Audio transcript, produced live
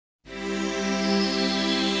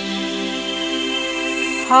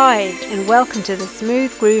Hi, and welcome to the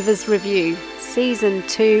Smooth Groovers Review, Season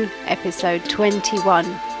 2, Episode 21,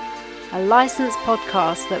 a licensed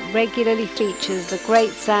podcast that regularly features the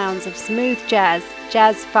great sounds of smooth jazz,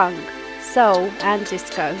 jazz funk, soul and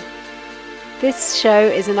disco. This show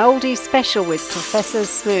is an oldies special with Professor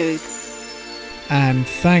Smooth. And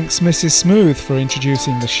thanks Mrs. Smooth for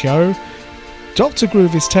introducing the show. Dr.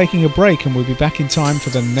 Groove is taking a break and will be back in time for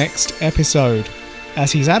the next episode.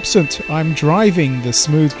 As he's absent, I'm driving the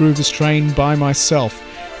Smooth Groovers train by myself,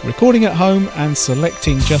 recording at home and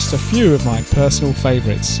selecting just a few of my personal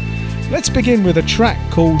favourites. Let's begin with a track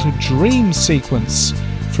called Dream Sequence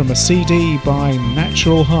from a CD by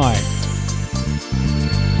Natural High.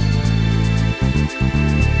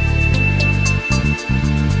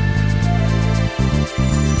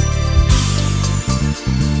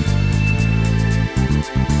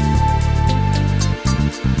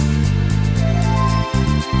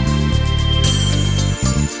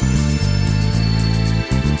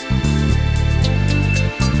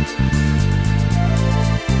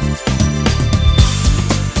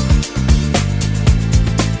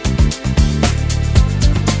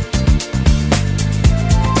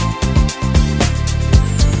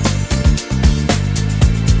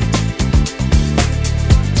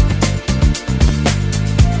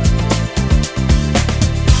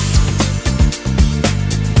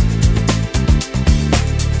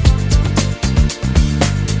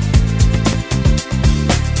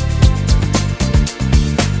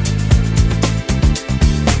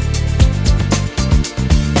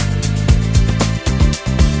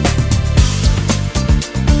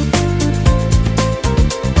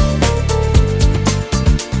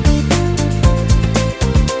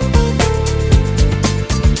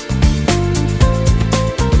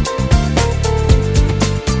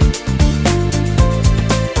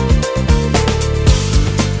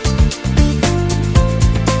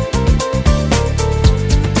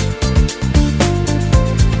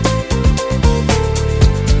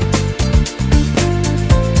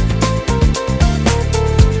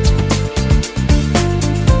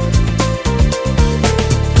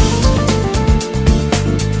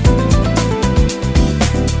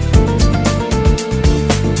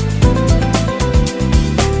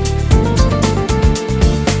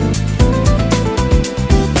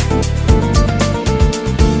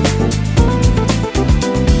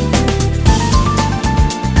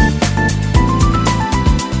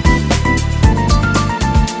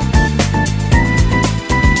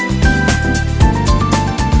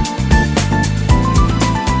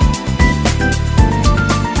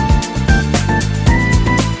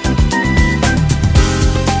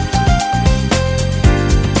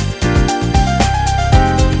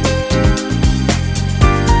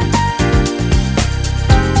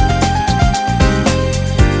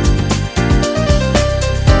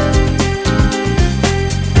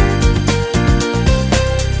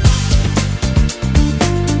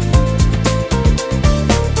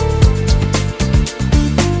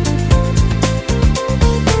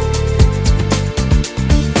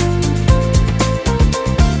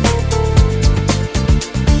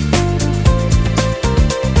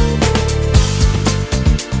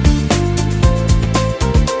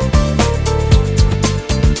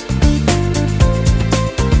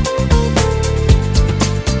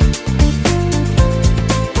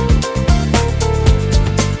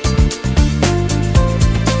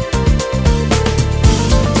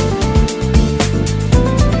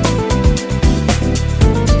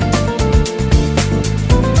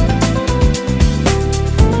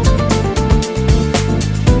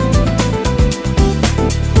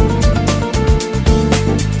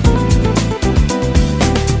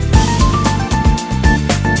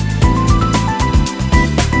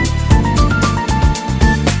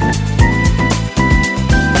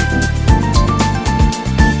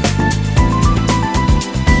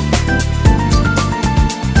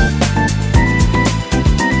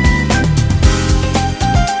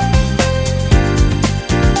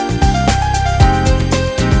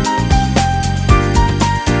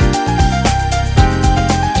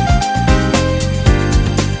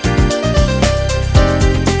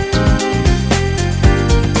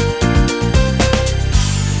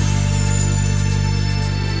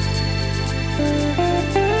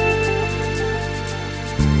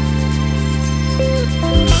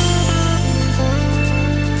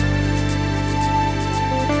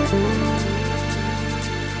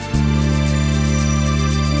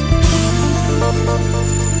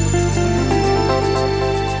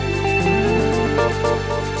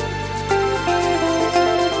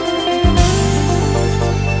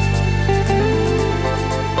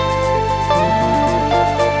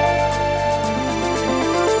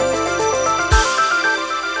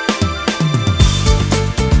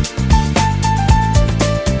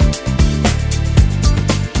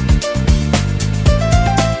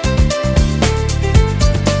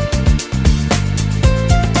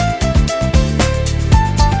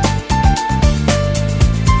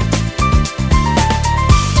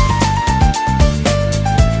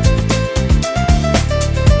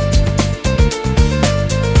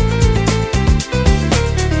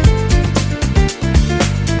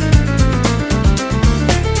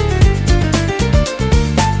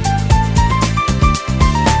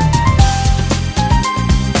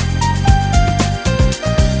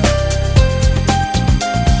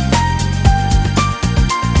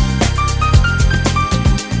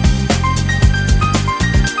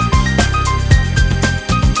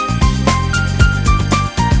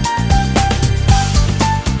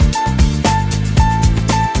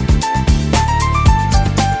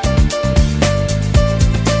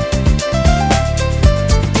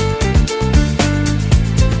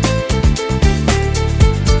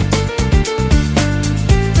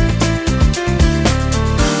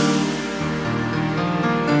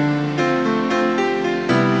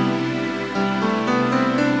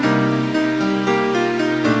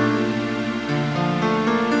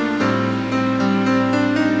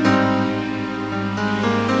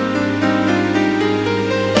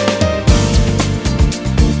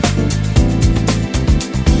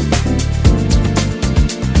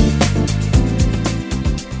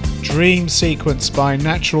 Dream Sequence by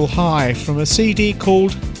Natural High from a CD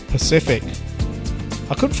called Pacific.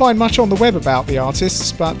 I couldn't find much on the web about the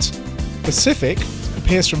artists, but Pacific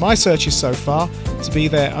appears from my searches so far to be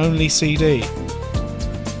their only CD.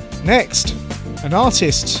 Next, an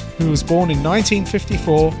artist who was born in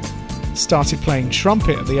 1954, started playing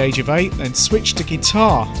trumpet at the age of 8, then switched to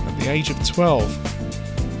guitar at the age of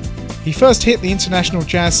 12. He first hit the international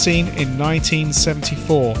jazz scene in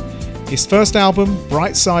 1974. His first album,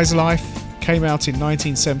 Bright Size Life, came out in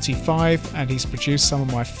 1975, and he's produced some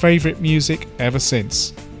of my favourite music ever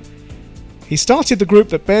since. He started the group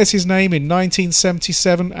that bears his name in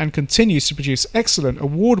 1977 and continues to produce excellent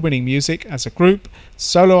award-winning music as a group,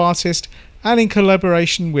 solo artist, and in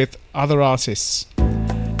collaboration with other artists.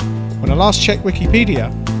 When I last checked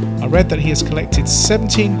Wikipedia, I read that he has collected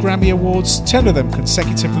 17 Grammy Awards, 10 of them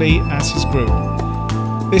consecutively as his group.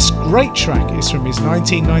 This great track is from his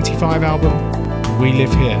 1995 album, We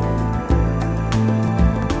Live Here.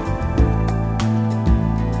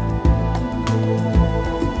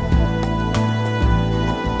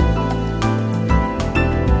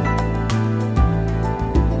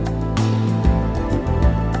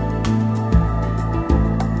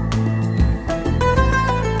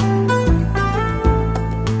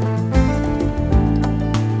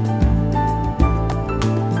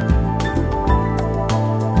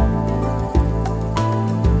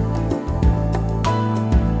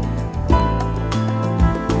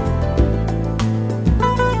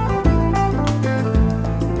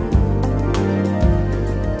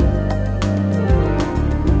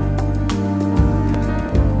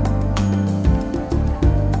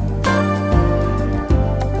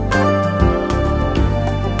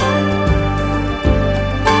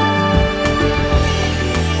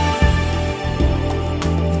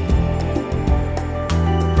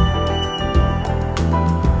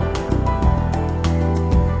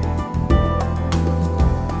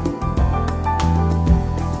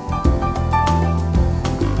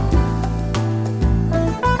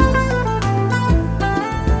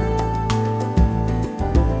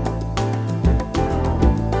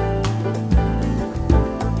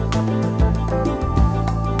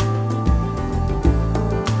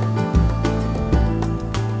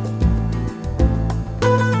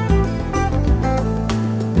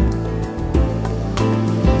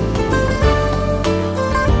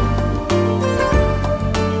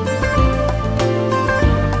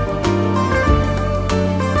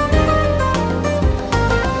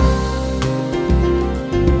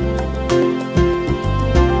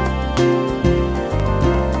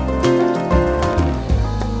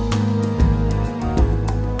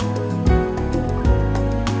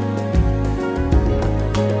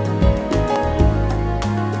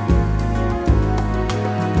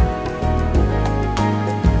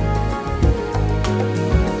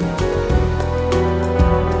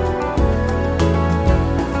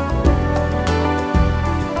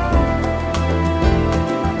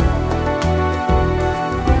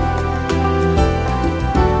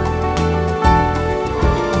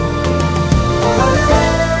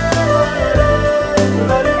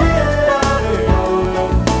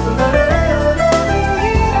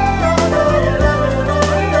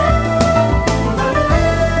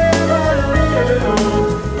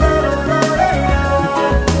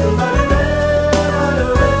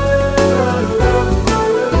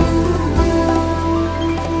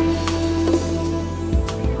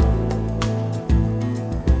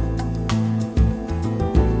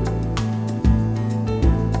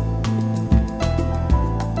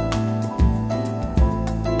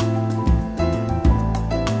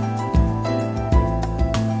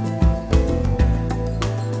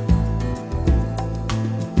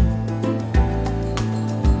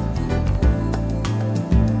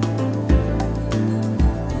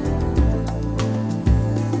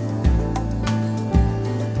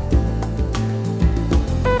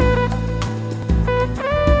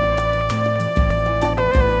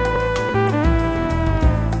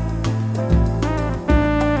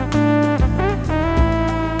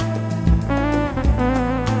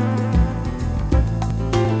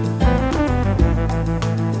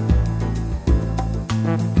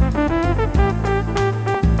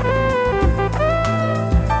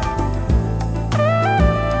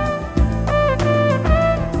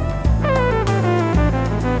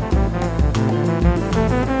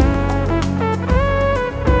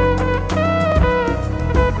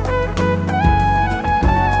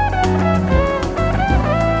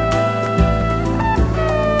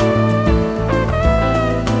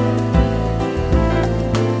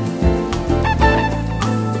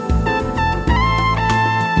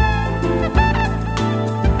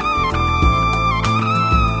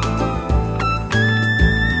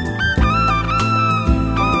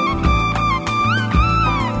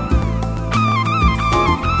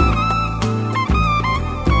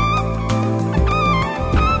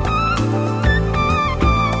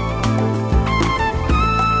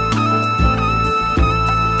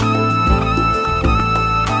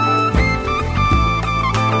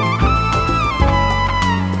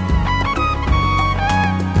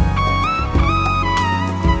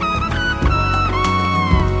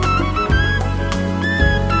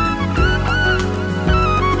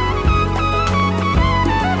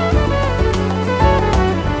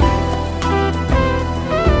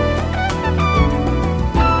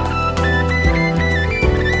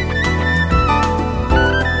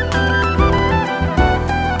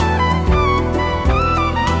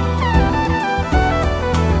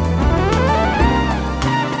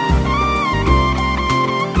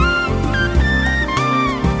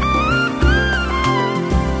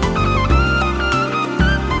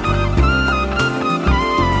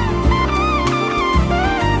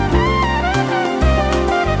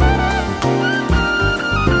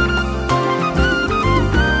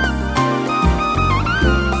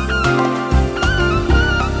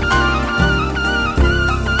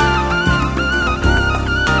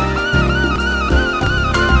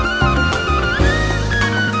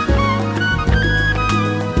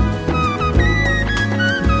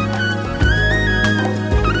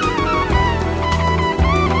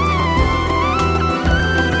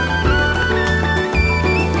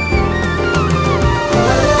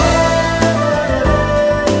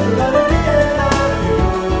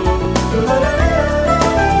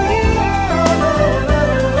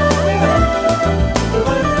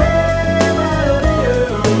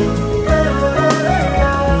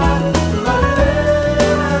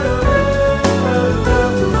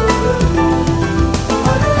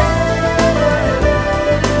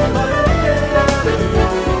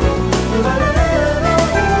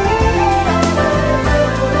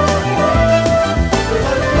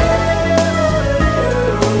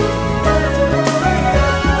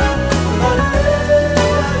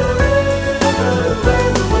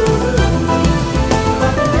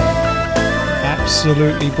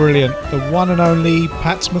 absolutely brilliant. The one and only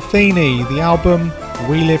Pat Metheny, the album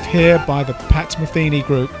We Live Here by the Pat Metheny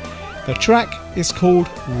Group. The track is called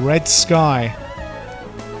Red Sky.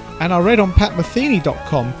 And I read on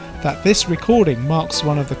patmetheny.com that this recording marks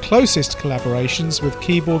one of the closest collaborations with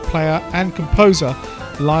keyboard player and composer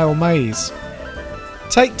Lyle Mays.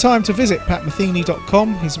 Take time to visit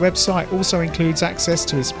patmetheny.com. His website also includes access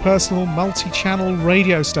to his personal multi-channel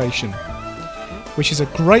radio station, which is a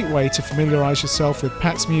great way to familiarise yourself with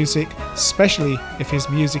Pat's music, especially if his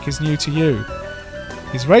music is new to you.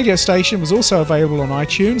 His radio station was also available on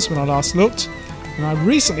iTunes when I last looked, and I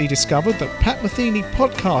recently discovered that Pat Metheny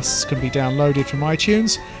podcasts can be downloaded from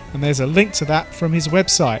iTunes, and there's a link to that from his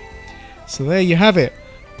website. So there you have it.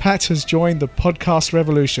 Pat has joined the podcast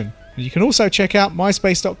revolution. And you can also check out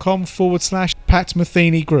myspace.com/Pat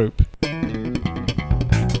Metheny Group.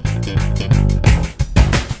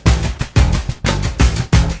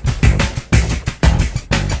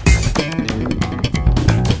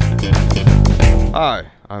 Hi,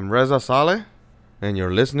 I'm Reza Saleh, and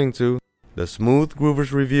you're listening to the Smooth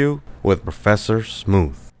Groovers Review with Professor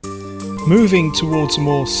Smooth. Moving towards a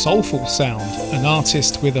more soulful sound, an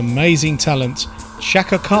artist with amazing talent,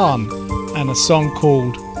 Chaka Khan, and a song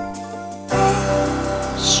called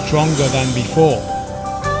Stronger Than Before.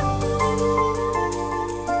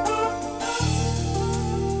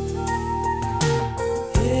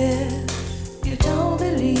 If you don't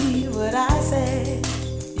believe what I say,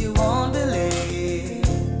 you won't believe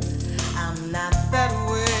I'm not that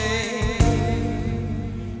way.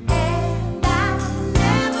 And I've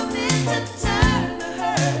never been to turn the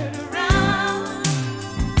hurt around.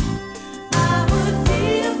 I would be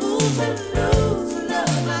a fool to lose the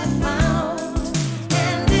love I found.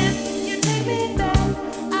 And if you take me back,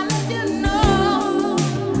 I'll let you know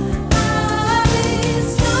I'll be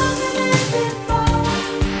stronger than before.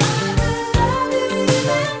 I will love you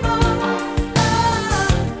even more.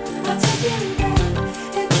 I'll take you back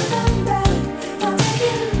if you come back. I'll take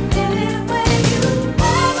you anywhere you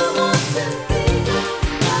ever want to be.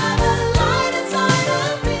 By the light inside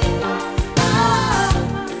of me.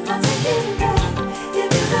 I'll take you back if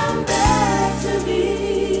you come back to me.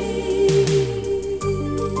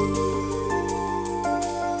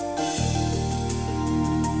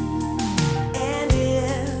 And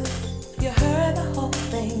if you heard the whole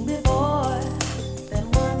thing before, then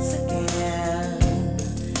once again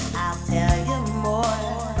I'll tell you more.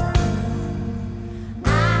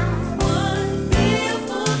 I wouldn't be a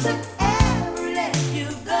fool to ever let you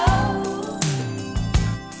go.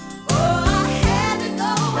 Oh, I had to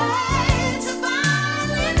go away to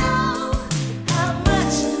finally know how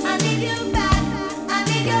much I need you back. I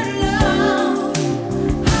need your love.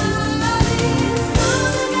 I'll be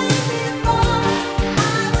stronger than before.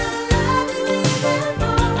 I will love you even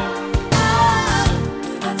more.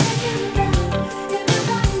 I'll take you back if you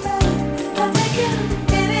come back. I'll take you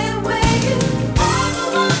anywhere you ever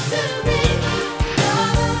want to be. You're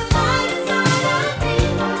the light inside of me.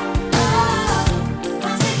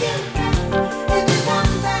 I'll take you back if you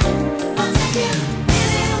come back. I'll take you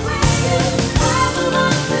anywhere you ever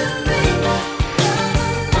want to be. You're the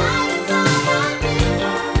light inside of me.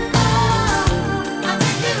 I'll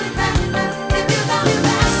take you back if you come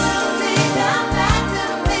back to me. Come back to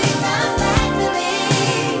me. Come back to me.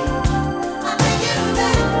 I'll take you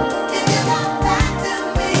back if you come back to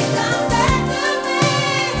me. Come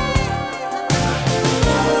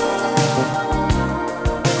back to me.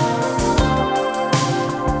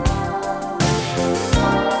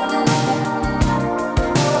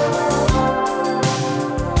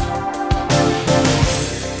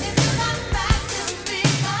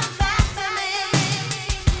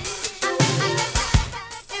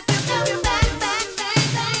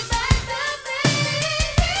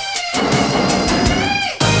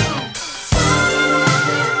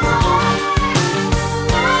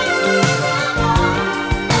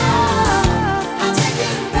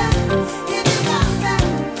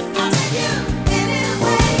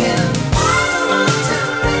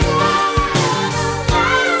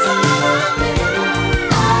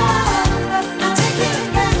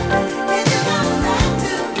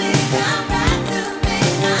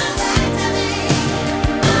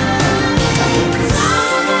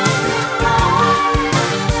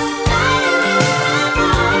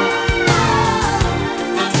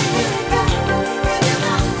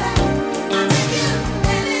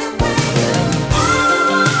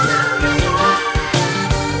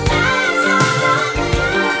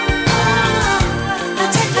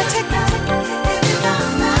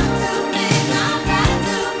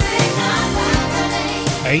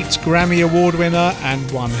 Grammy Award winner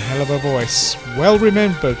and one hell of a voice. Well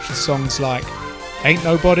remembered for songs like Ain't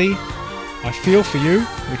Nobody, I Feel For You,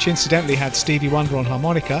 which incidentally had Stevie Wonder on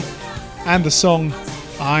harmonica, and the song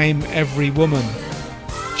I'm Every Woman.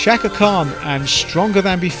 Chaka Khan and Stronger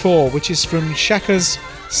Than Before, which is from Chaka's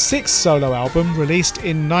 6th solo album released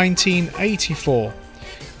in 1984.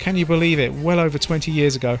 Can you believe it? Well over 20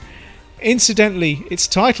 years ago. Incidentally, its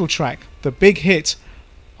title track, the big hit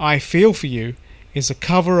I Feel For You, is a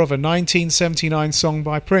cover of a 1979 song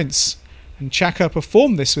by Prince, and Chaka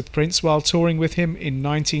performed this with Prince while touring with him in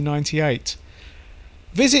 1998.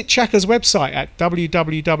 Visit Chaka's website at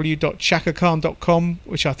www.chakakhan.com,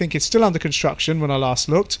 which I think is still under construction when I last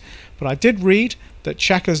looked, but I did read that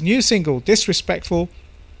Chaka's new single, Disrespectful,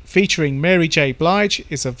 featuring Mary J. Blige,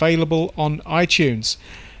 is available on iTunes,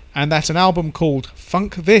 and that an album called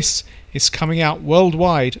Funk This is coming out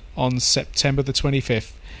worldwide on September the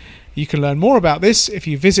 25th. You can learn more about this if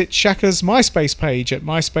you visit Chaka's MySpace page at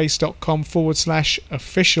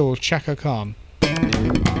myspace.com/official Chaka Khan.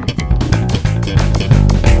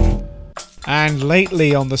 And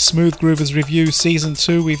lately on the Smooth Groovers Review Season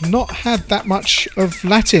 2, we've not had that much of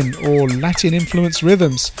Latin or Latin-influenced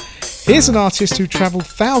rhythms. Here's an artist who travelled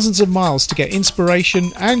thousands of miles to get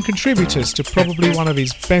inspiration and contributors to probably one of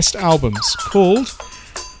his best albums, called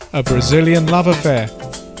A Brazilian Love Affair.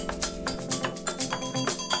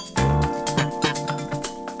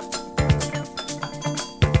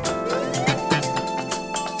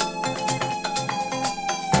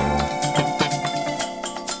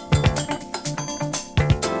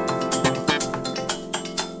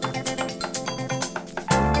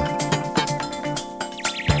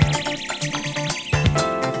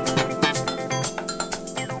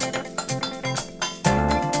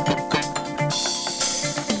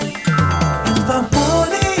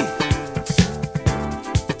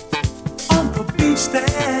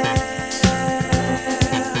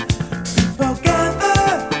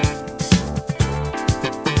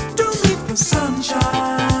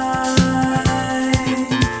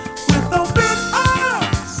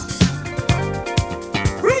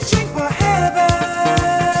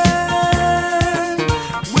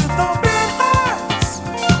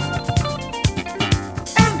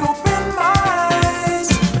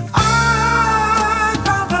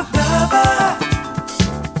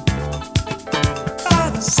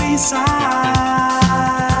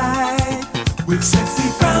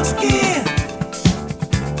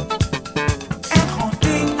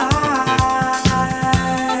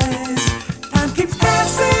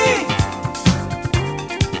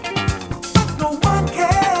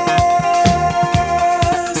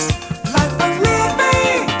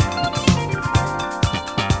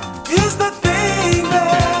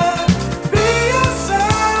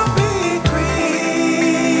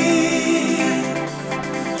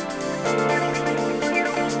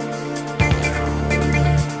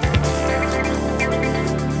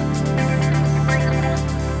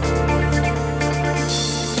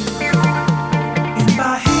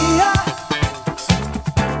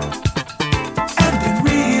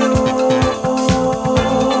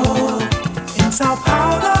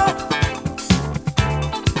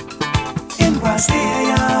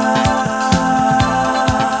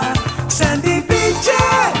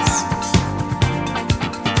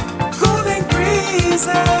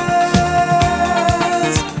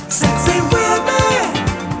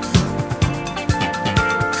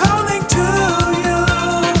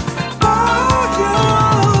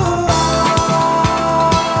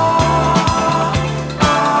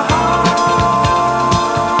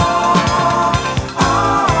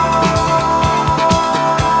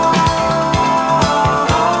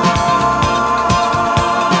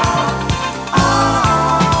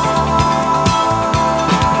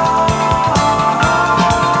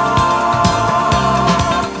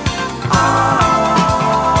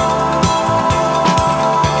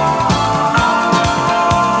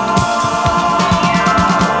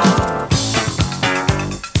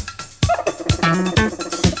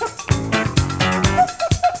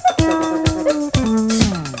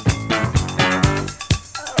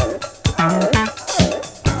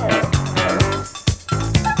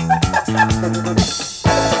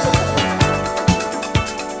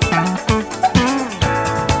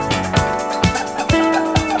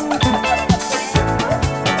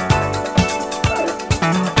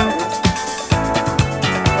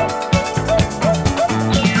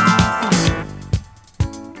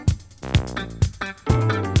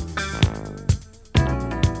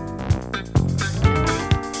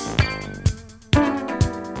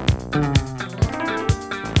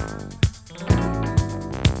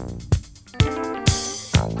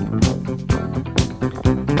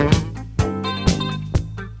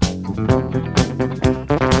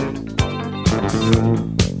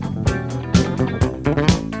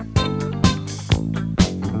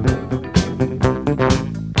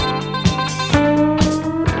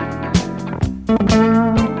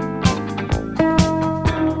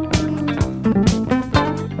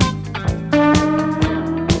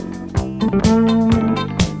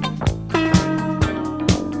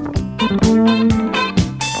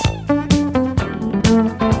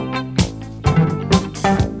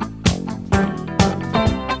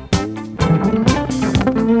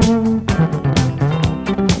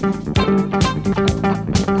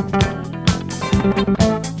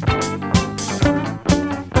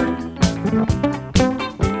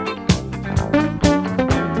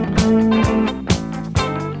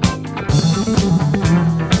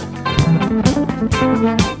 The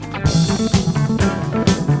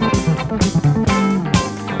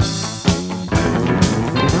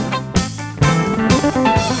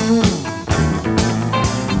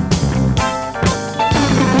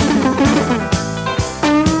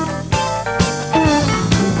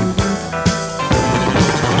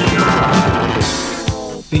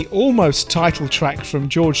almost title track from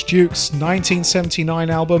George Duke's 1979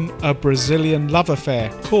 album A Brazilian Love Affair,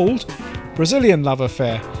 called Brazilian Love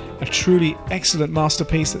Affair, a truly excellent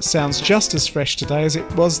masterpiece that sounds just as fresh today as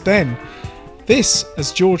it was then. This,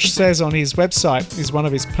 as George says on his website, is one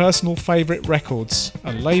of his personal favourite records,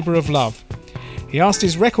 a labour of love. He asked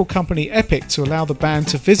his record company Epic to allow the band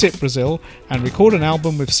to visit Brazil and record an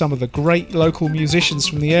album with some of the great local musicians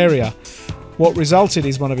from the area. What resulted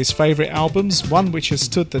is one of his favourite albums, one which has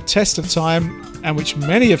stood the test of time and which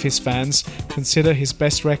many of his fans consider his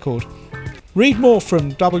best record. Read more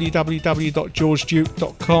from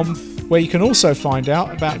www.georgeduke.com, where you can also find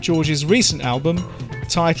out about George's recent album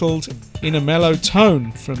titled In a Mellow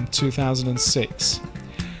Tone from 2006.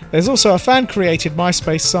 There's also a fan-created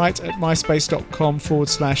MySpace site at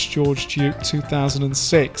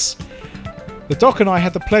myspace.com/GeorgeDuke2006. The Doc and I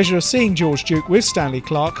had the pleasure of seeing George Duke with Stanley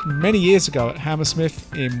Clarke many years ago at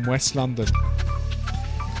Hammersmith in West London.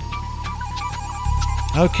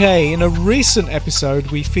 Okay, in a recent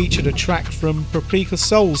episode we featured a track from Paprika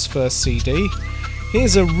Soul's first CD.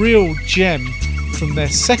 Here's a real gem from their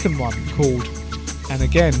second one called, and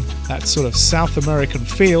again, that sort of South American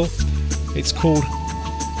feel, it's called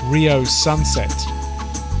Rio Sunset.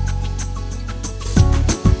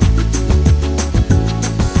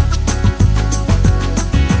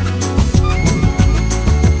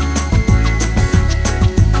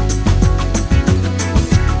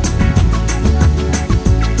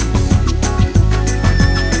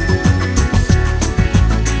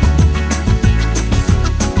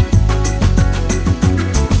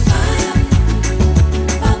 Bye.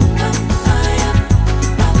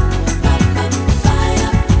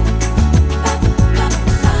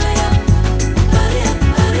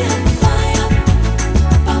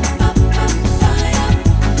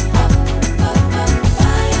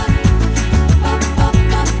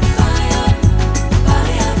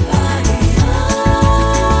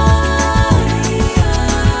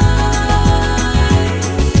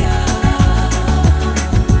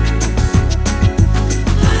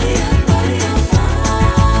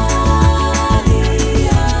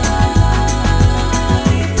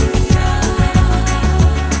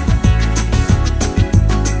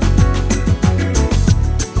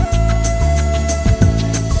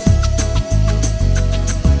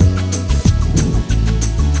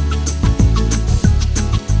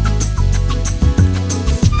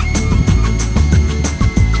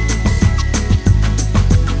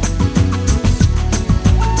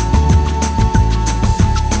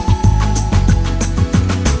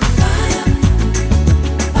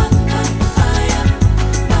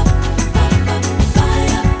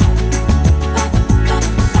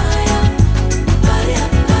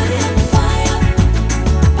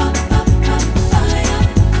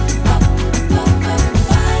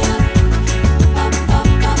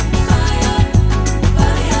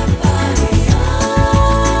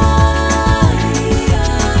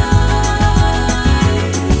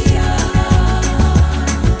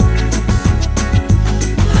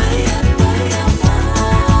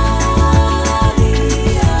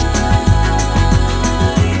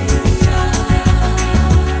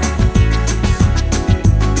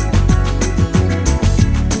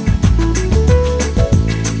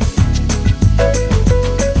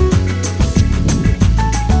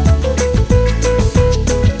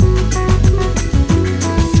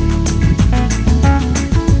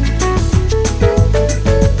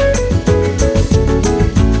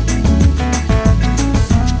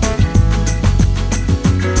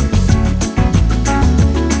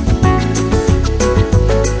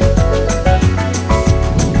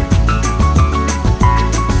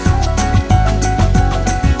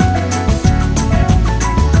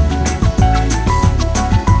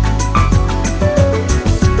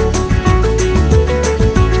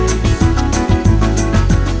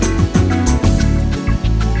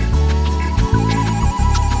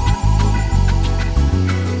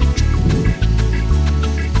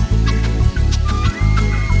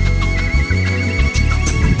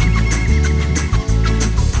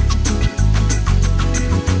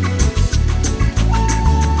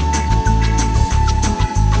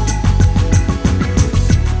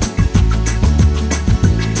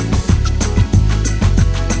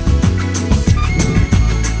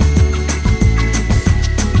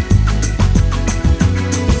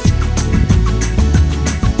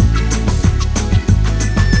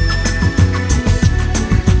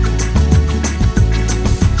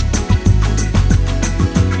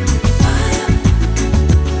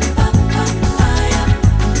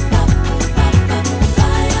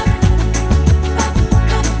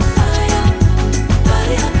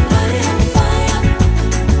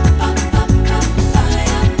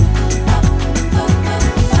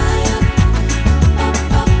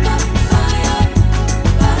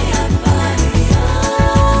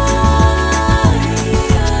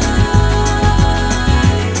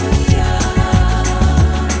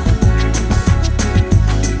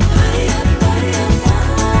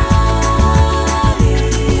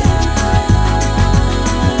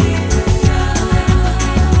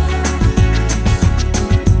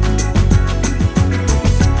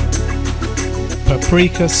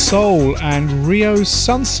 Paprika Soul and Rio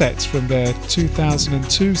Sunset from their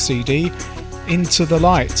 2002 CD, Into the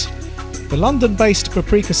Light. The London-based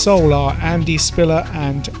Paprika Soul are Andy Spiller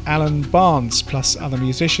and Alan Barnes, plus other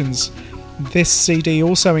musicians. This CD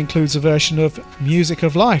also includes a version of Music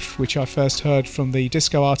of Life, which I first heard from the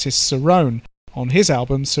disco artist Cerrone on his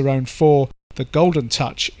album Cerrone 4, The Golden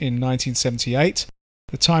Touch in 1978,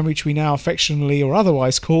 the time which we now affectionately or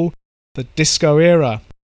otherwise call the disco era.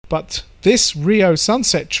 But this Rio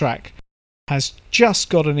Sunset track has just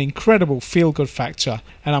got an incredible feel-good factor,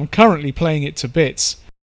 and I'm currently playing it to bits.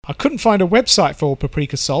 I couldn't find a website for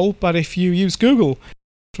Paprika Soul, but if you use Google,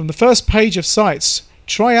 from the first page of sites,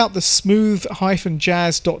 try out the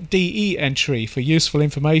smooth-jazz.de entry for useful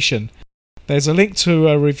information. There's a link to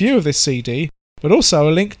a review of this CD, but also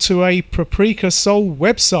a link to a Paprika Soul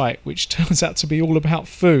website, which turns out to be all about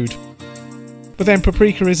food. But then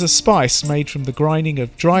paprika is a spice made from the grinding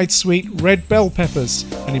of dried sweet red bell peppers,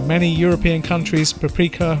 and in many European countries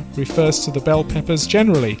paprika refers to the bell peppers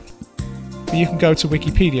generally. But you can go to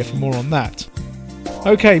Wikipedia for more on that.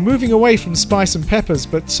 Okay, moving away from spice and peppers,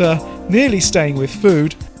 but nearly staying with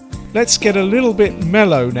food, let's get a little bit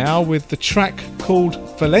mellow now with the track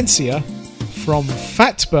called Valencia from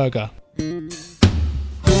Fatburger.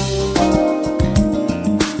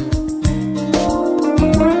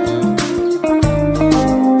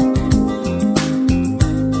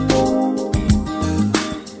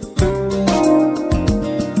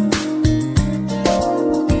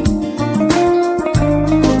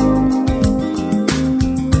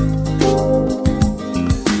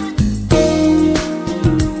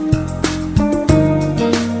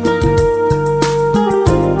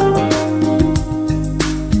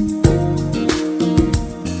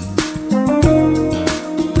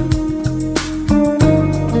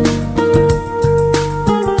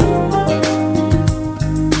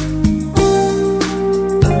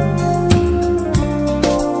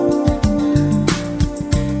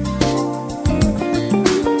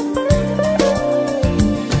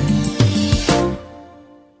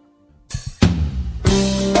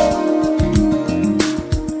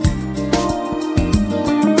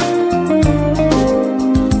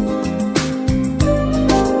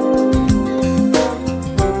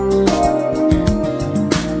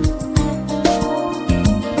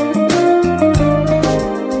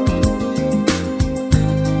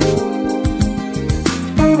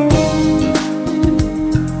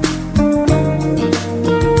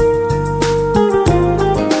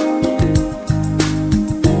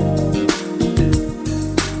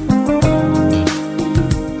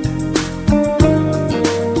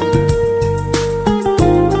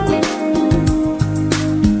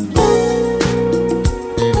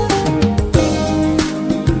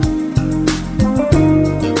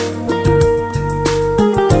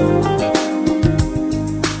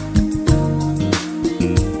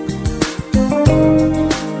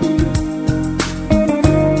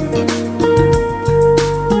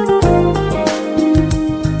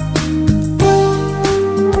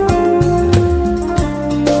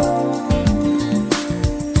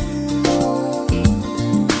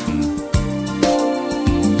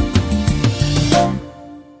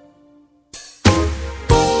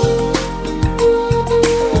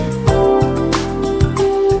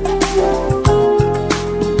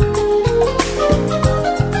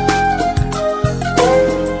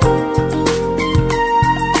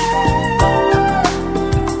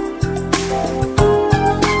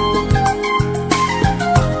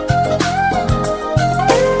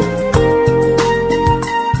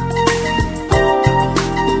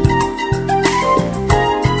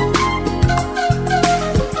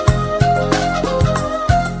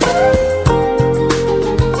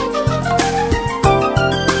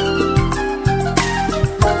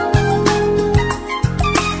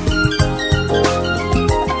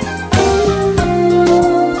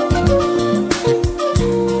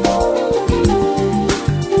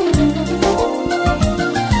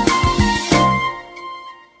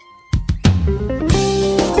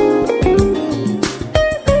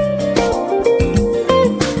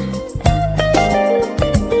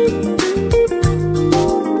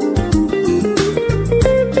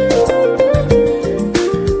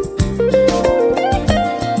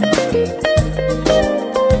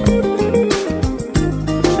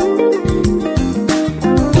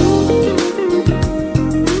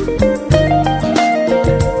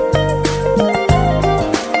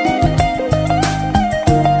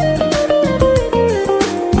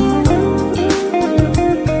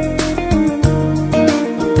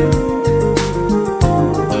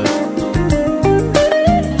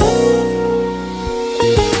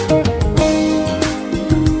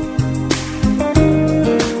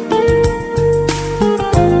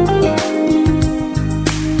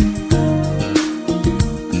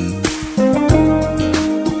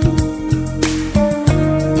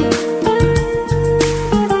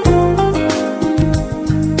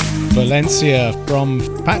 Valencia from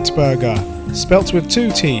Fatburger, spelt with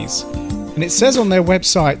 2 T's. And it says on their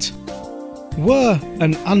website, were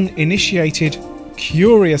an uninitiated,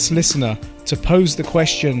 curious listener to pose the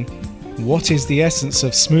question, what is the essence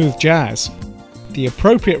of smooth jazz? The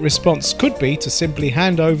appropriate response could be to simply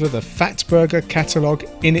hand over the Fatburger catalogue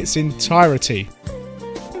in its entirety.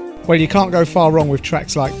 Well, you can't go far wrong with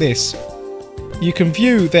tracks like this. You can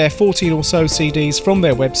view their 14 or so CDs from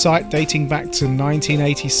their website dating back to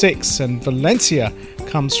 1986, and Valencia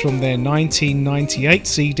comes from their 1998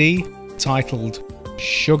 CD titled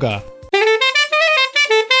Sugar.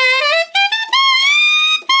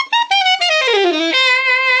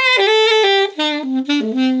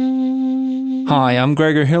 Hi, I'm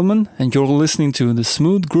Gregor Hillman, and you're listening to the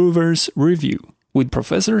Smooth Groovers Review with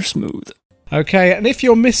Professor Smooth. Okay, and if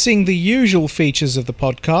you're missing the usual features of the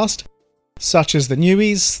podcast, such as the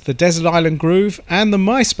newies, the Desert Island Groove, and the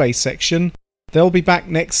MySpace section, they'll be back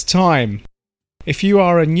next time. If you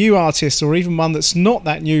are a new artist, or even one that's not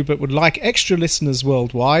that new but would like extra listeners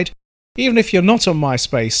worldwide, even if you're not on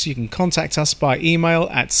MySpace, you can contact us by email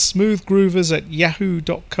at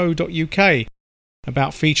smoothgroovers@yahoo.co.uk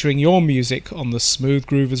about featuring your music on the Smooth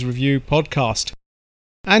Groovers Review podcast.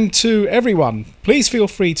 And to everyone, please feel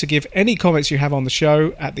free to give any comments you have on the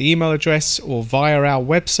show at the email address or via our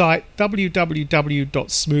website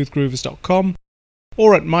www.smoothgroovers.com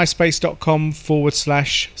or at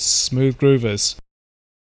myspace.com/smoothgroovers.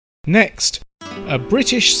 Next, a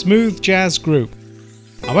British smooth jazz group.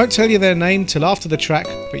 I won't tell you their name till after the track,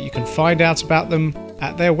 but you can find out about them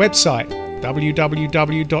at their website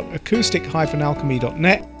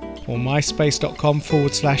www.acoustic-alchemy.net or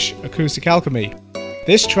myspace.com/acousticalchemy.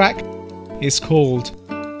 This track is called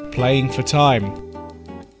Playing for Time.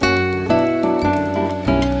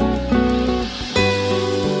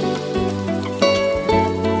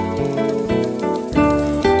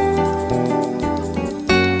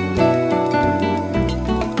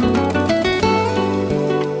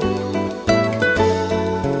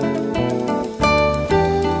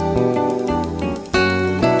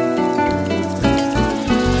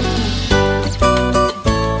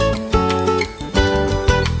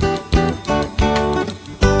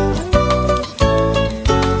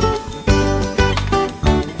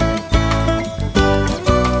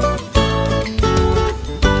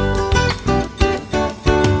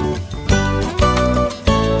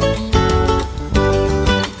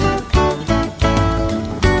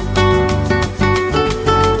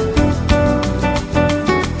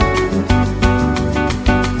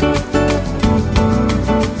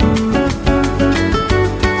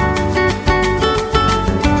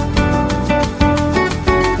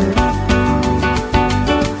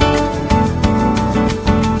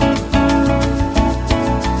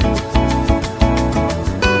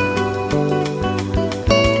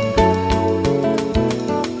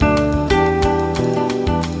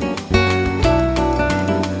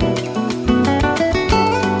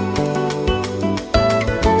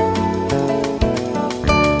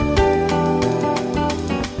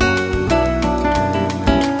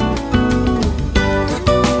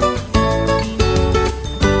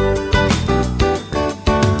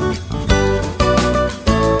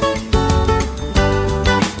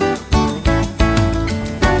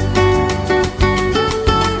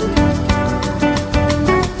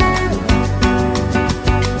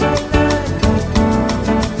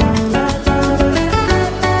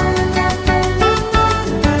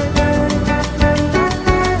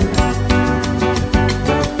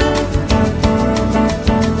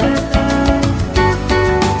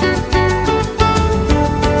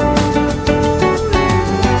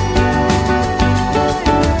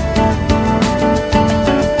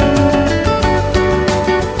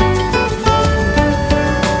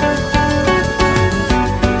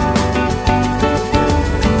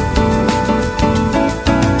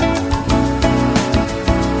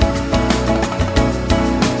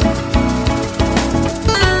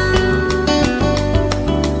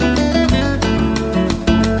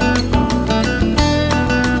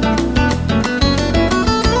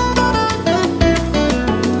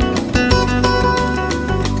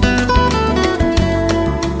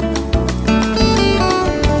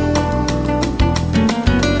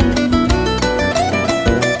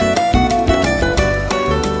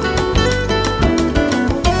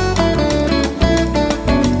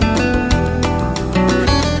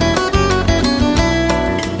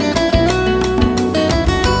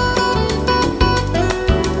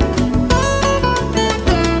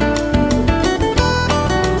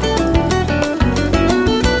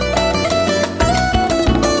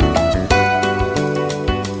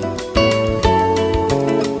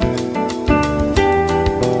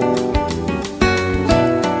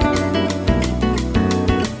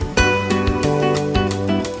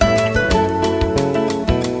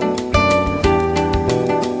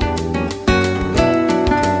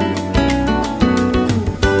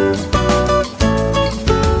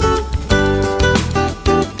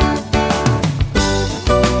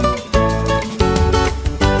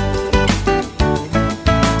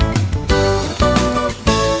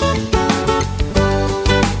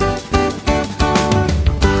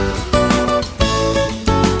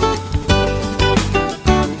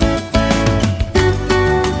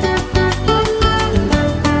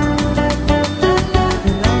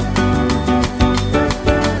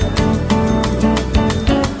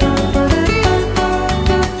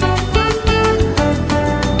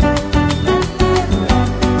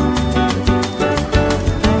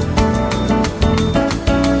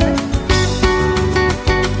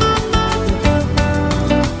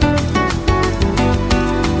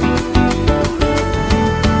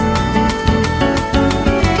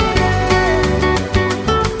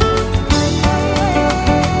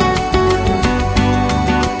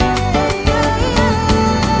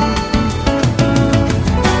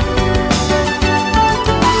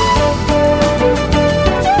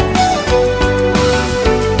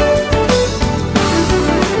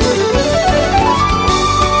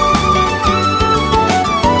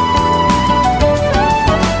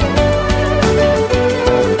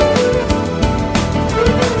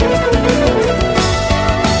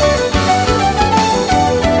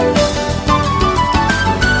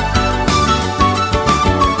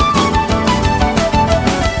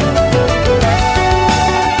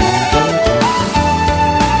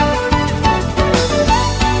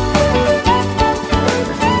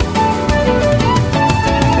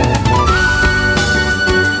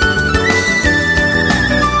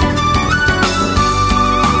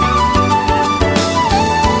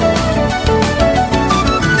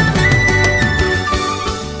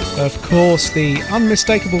 course, the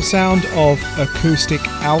unmistakable sound of Acoustic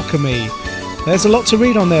Alchemy. There's a lot to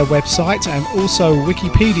read on their website and also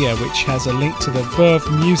Wikipedia, which has a link to the Verve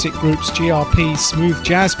Music Group's GRP Smooth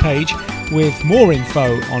Jazz page with more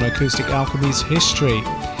info on Acoustic Alchemy's history.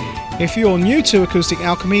 If you're new to Acoustic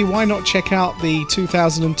Alchemy, why not check out the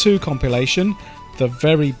 2002 compilation, The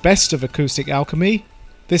Very Best of Acoustic Alchemy.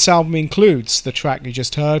 This album includes the track you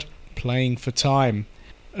just heard, Playing for Time.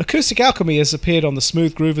 Acoustic Alchemy has appeared on the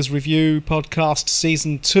Smooth Groovers Review podcast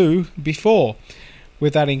Season 2 before,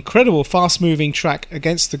 with that incredible fast-moving track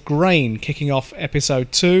Against the Grain kicking off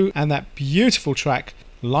Episode 2, and that beautiful track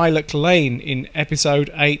Lilac Lane in Episode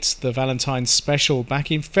 8, the Valentine's Special, back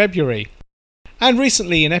in February. And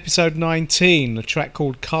recently in Episode 19, a track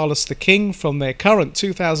called Carlos the King from their current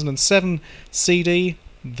 2007 CD,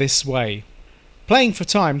 This Way. Playing for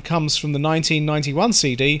Time comes from the 1991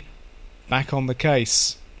 CD, Back on the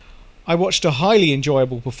Case. I watched a highly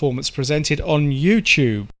enjoyable performance presented on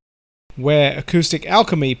YouTube, where Acoustic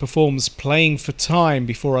Alchemy performs Playing for Time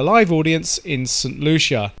before a live audience in St.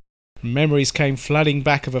 Lucia. Memories came flooding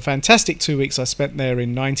back of a fantastic 2 weeks I spent there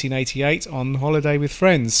in 1988 on holiday with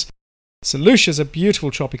friends. St. Lucia's a beautiful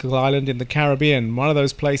tropical island in the Caribbean, one of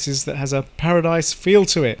those places that has a paradise feel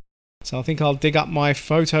to it. So I think I'll dig up my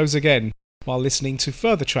photos again while listening to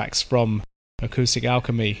further tracks from Acoustic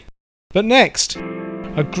Alchemy. But next,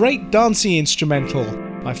 a great dancey instrumental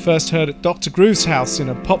I first heard at Dr. Groove's house in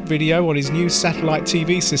a pop video on his new satellite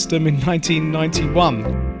TV system in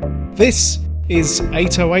 1991. This is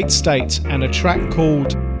 808 State and a track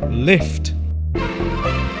called Lift.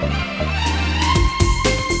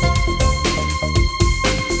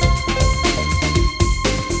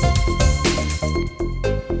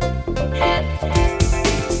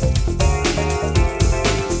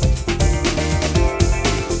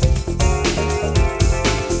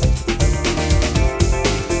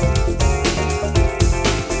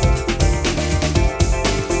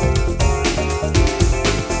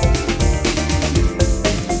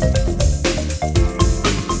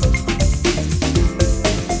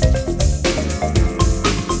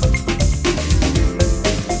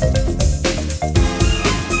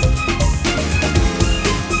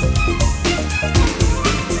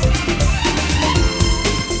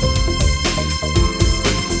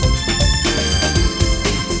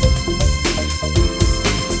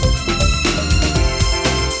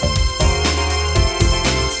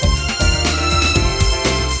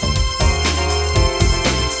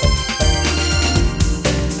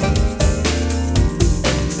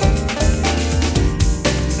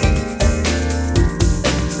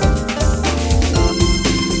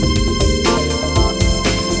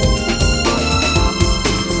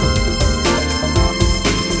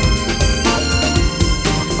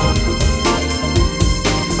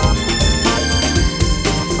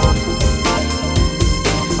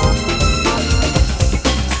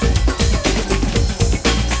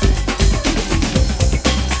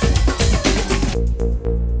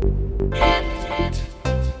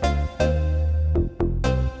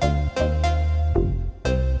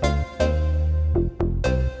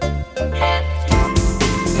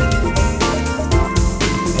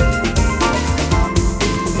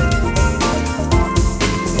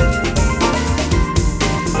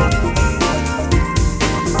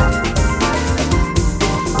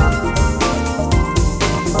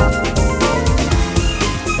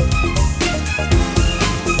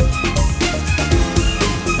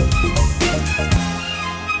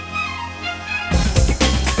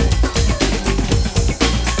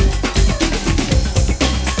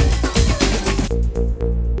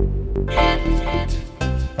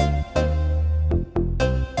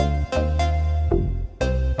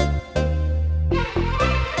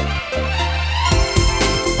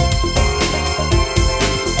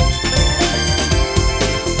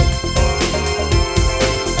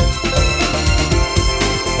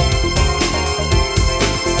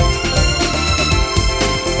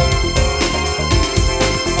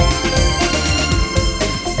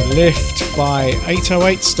 Lift by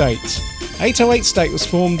 808 State. 808 State was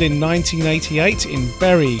formed in 1988 in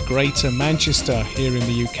Bury, Greater Manchester, here in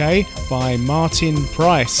the UK, by Martin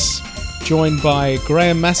Price, joined by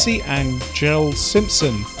Graham Massey and Gerald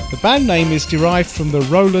Simpson. The band name is derived from the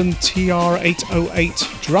Roland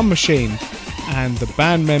TR-808 drum machine and the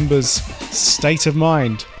band members' state of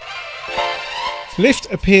mind.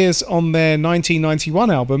 Lift appears on their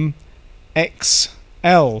 1991 album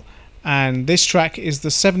XL, and this track is the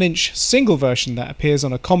 7-inch single version that appears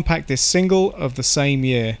on a compact disc single of the same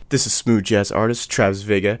year. This is smooth jazz artist Travis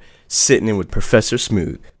Vega sitting in with Professor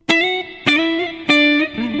Smooth.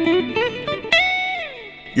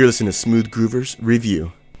 You're listening to Smooth Groovers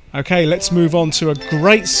Review. Okay, let's move on to a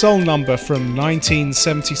great soul number from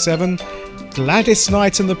 1977, Gladys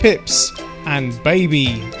Knight and the Pips, and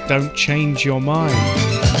Baby, Don't Change Your Mind.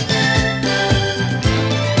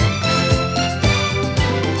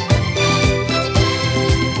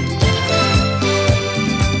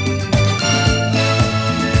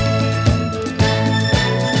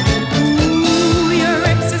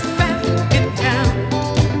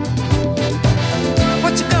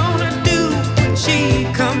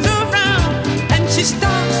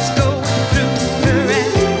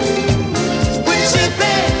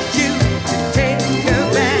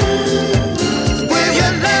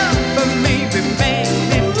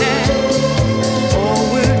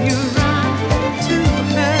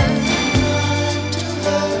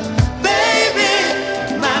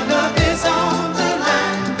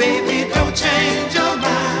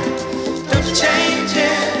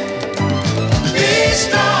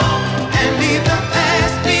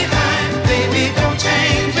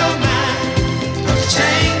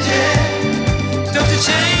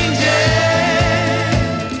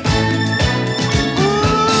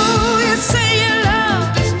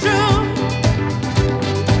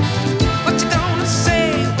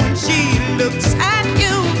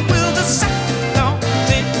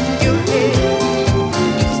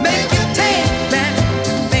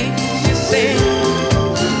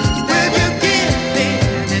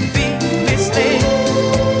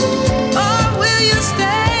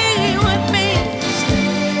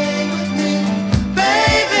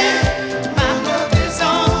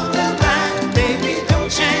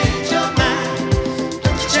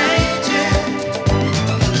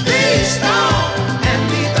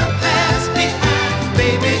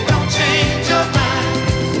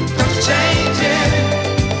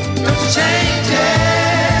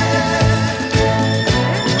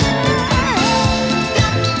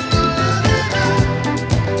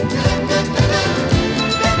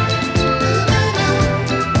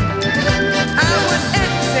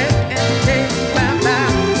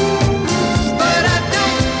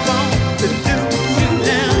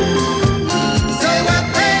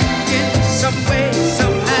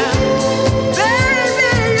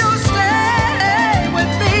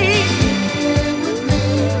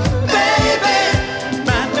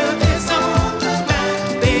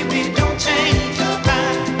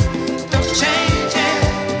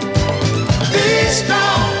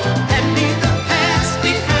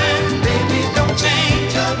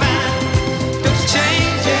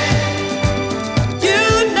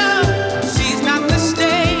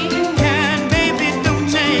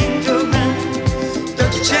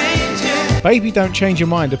 Baby Don't Change Your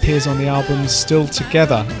Mind appears on the album Still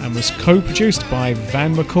Together and was co-produced by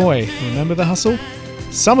Van McCoy. Remember the hustle?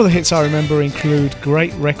 Some of the hits I remember include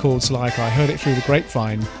great records like I Heard It Through the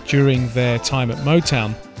Grapevine during their time at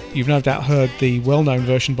Motown. You've no doubt heard the well-known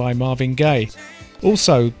version by Marvin Gaye.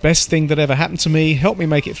 Also, Best Thing That Ever Happened to Me, Help Me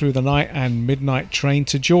Make It Through the Night, and Midnight Train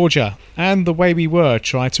to Georgia, and The Way We Were,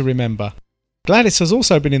 Try to Remember. Gladys has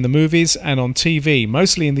also been in the movies and on TV,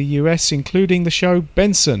 mostly in the US, including the show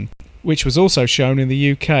Benson, which was also shown in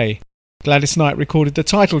the UK. Gladys Knight recorded the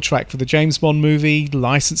title track for the James Bond movie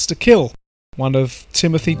Licence to Kill, one of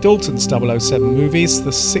Timothy Dalton's 007 movies,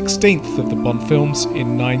 the 16th of the Bond films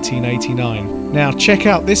in 1989. Now check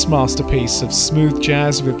out this masterpiece of smooth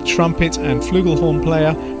jazz with trumpet and flugelhorn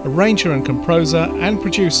player, arranger and composer and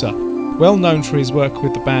producer, well known for his work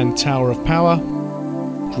with the band Tower of Power,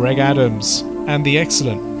 Greg Adams, and the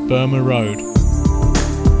excellent Burma Road.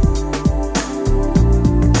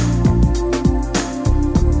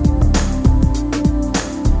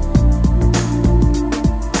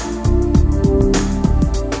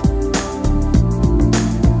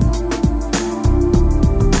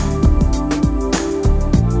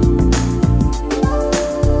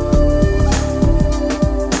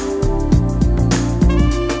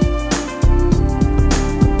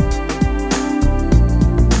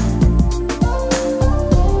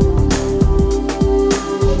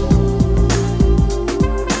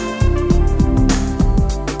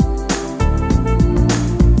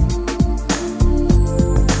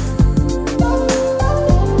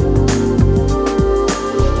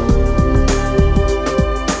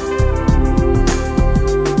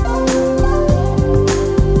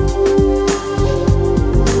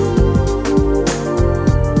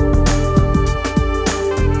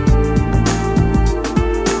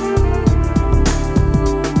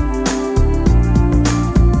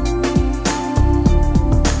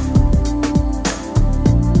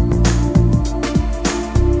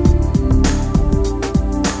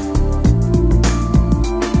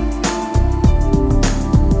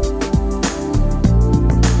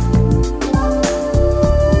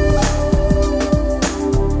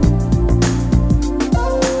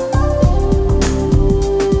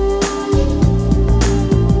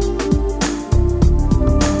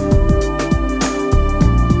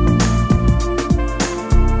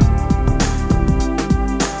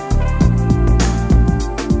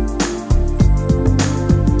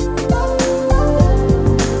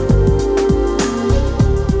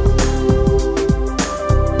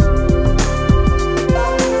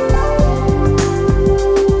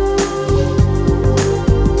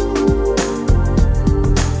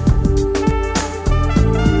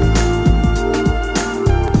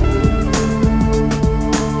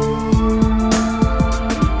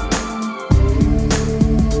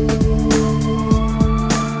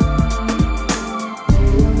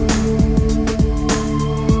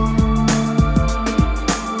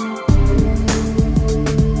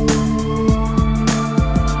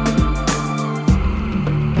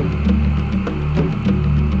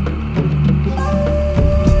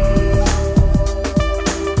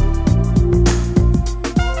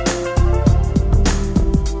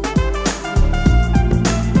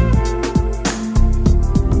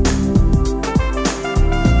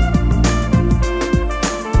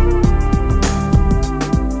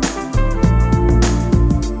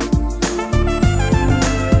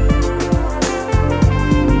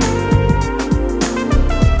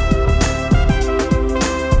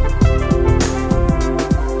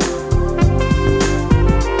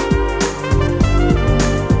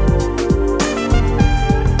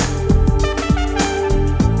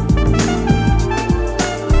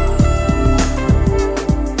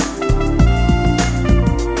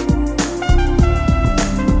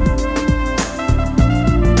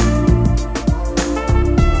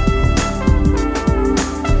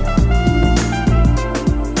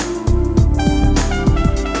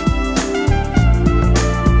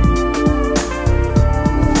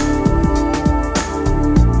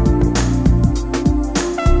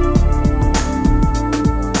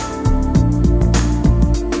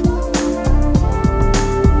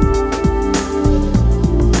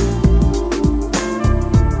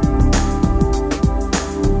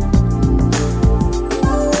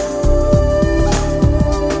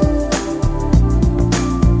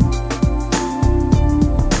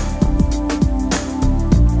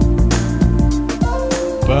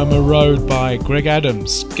 Burma Road by Greg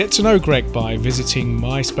Adams. Get to know Greg by visiting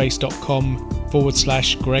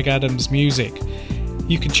myspace.com/Greg Adams Music.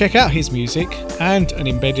 You can check out his music and an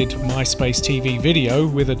embedded MySpace TV video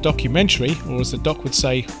with a documentary, or as the doc would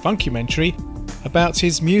say, funkumentary, about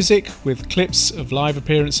his music with clips of live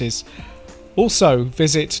appearances. Also,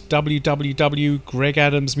 visit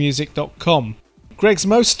www.gregadamsmusic.com. Greg's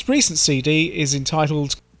most recent CD is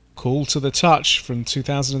entitled Call to the Touch from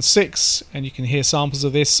 2006, and you can hear samples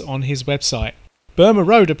of this on his website. Burma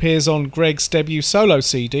Road appears on Greg's debut solo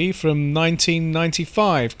CD from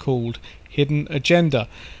 1995 called Hidden Agenda,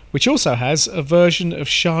 which also has a version of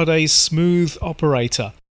Sade's Smooth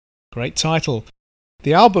Operator. Great title.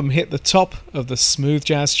 The album hit the top of the smooth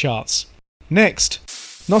jazz charts. Next,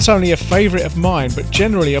 not only a favourite of mine, but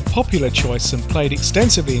generally a popular choice and played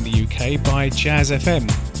extensively in the UK by Jazz FM,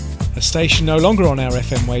 a station no longer on our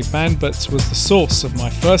FM waveband, but was the source of my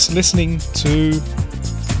first listening to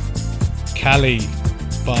Cali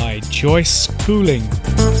by Joyce Cooling.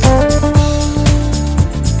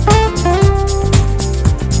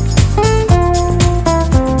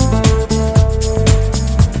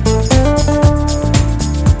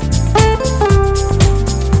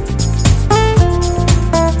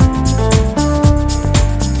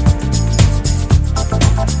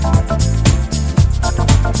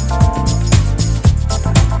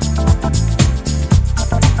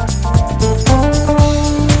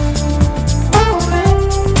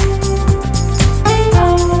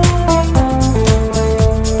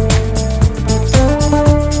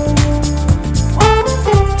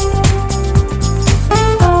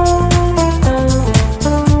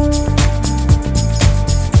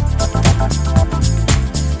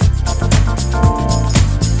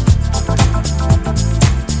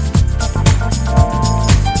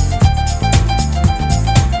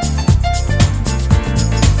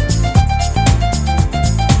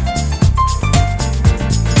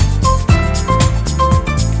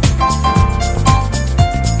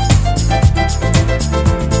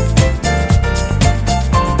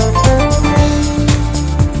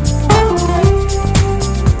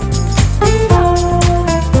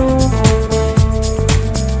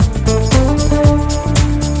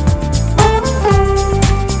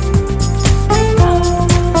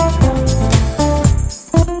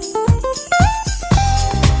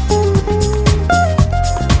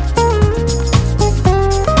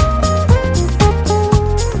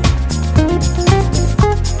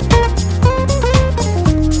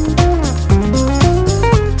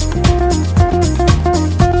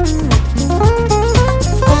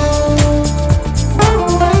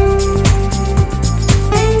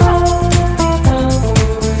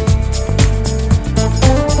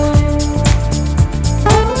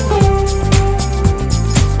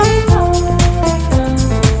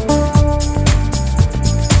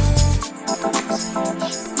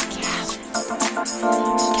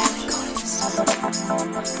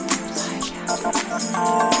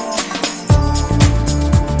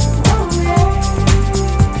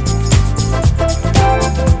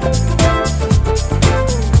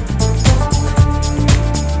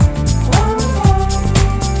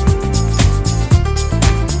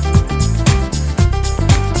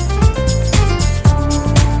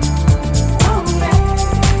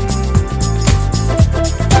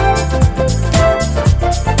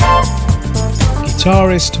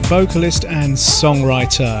 Guitarist, vocalist and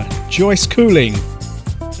songwriter Joyce Cooling.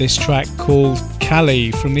 This track called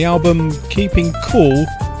Cali from the album Keeping Cool,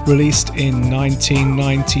 released in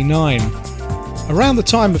 1999. Around the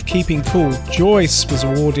time of Keeping Cool, Joyce was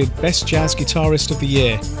awarded Best Jazz Guitarist of the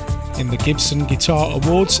Year in the Gibson Guitar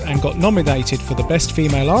Awards and got nominated for the Best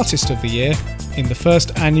Female Artist of the Year in the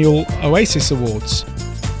first annual Oasis Awards.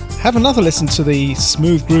 Have another listen to the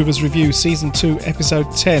Smooth Groovers Review Season 2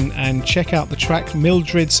 Episode 10 and check out the track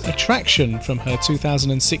Mildred's Attraction from her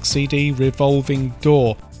 2006 CD Revolving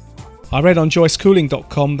Door. I read on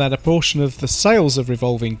joycecooling.com that a portion of the sales of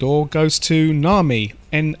Revolving Door goes to NAMI,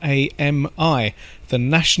 N-A-M-I, the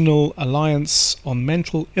National Alliance on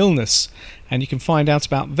Mental Illness, and you can find out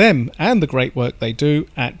about them and the great work they do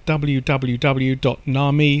at www.nami.org.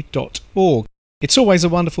 It's always a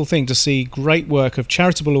wonderful thing to see great work of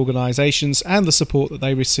charitable organisations and the support that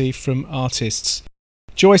they receive from artists.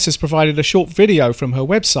 Joyce has provided a short video from her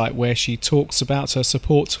website where she talks about her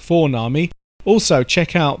support for NAMI. Also,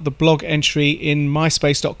 check out the blog entry in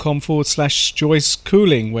myspace.com/Joyce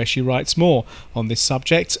Cooling where she writes more on this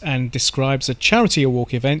subject and describes a charity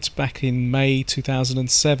walk event back in May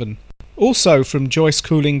 2007. Also from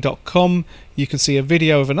joycecooling.com you can see a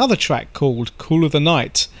video of another track called Cool of the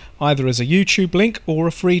Night, either as a YouTube link or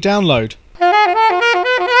a free download.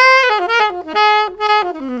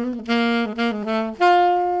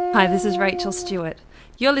 Hi, this is Rachel Stewart.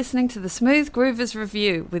 You're listening to the Smooth Groovers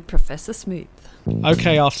Review with Professor Smooth.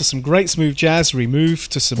 Okay, after some great smooth jazz, we move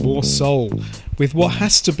to some more soul, with what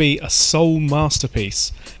has to be a soul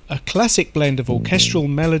masterpiece. A classic blend of orchestral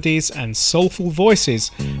melodies and soulful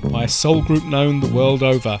voices by a soul group known the world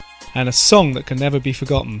over, and a song that can never be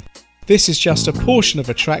forgotten. This is just a portion of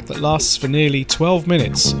a track that lasts for nearly 12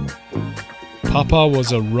 minutes. Papa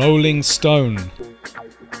was a rolling stone.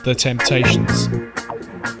 The Temptations.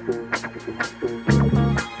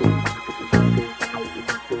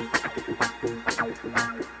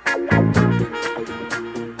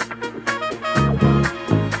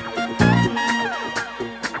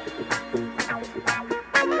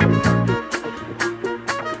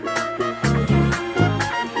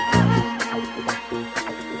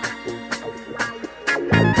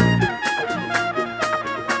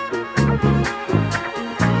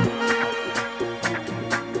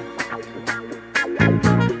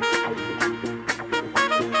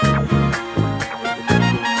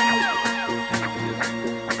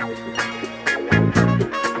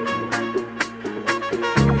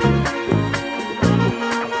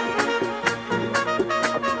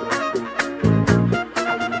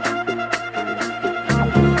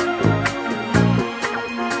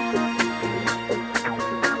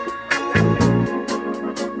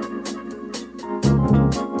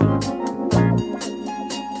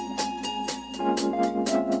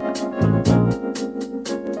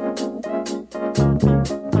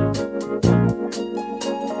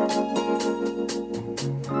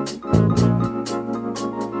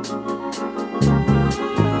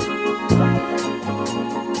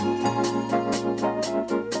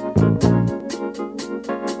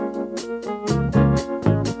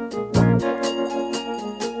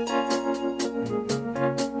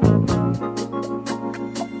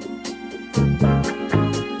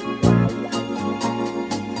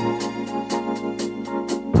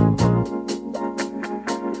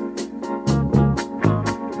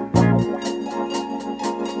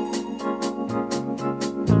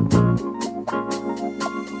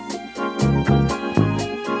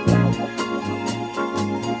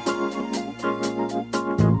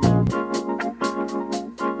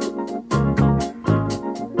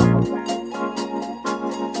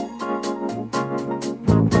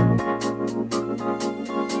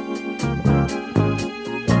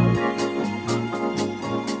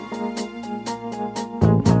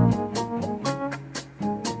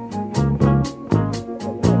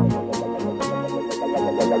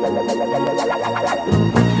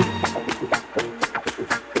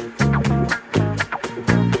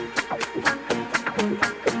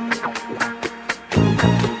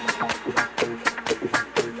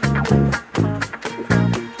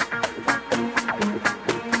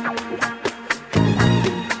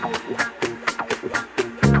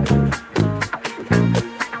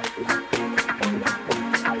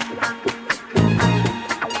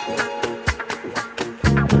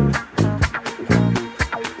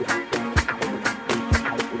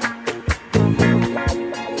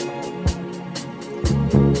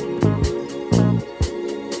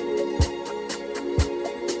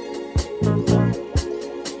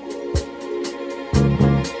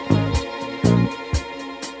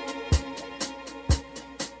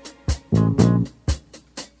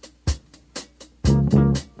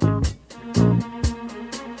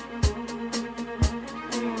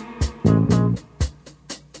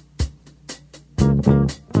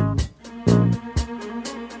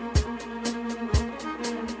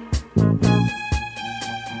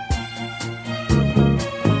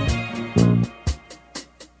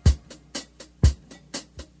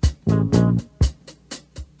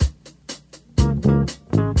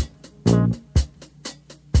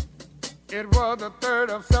 It was the 3rd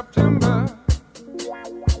of September.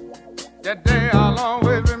 That day I'll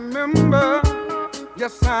always remember.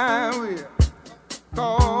 Yes, I will.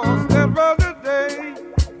 'Cause that was the day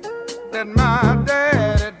that my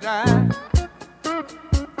daddy died.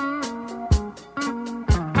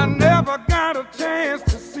 I never got a chance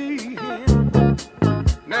to see him.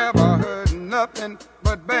 Never heard nothing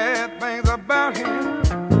but bad things about him.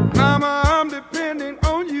 Mama, I'm depending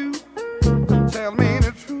on you to tell me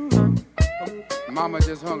the truth. Mama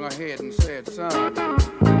just hung her head and said, son,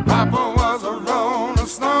 Papa was a rolling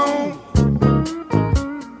stone.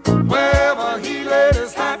 Wherever he laid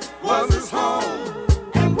his hat was his home.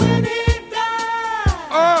 And when he died,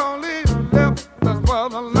 all he left us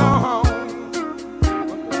was alone.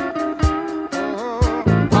 Oh,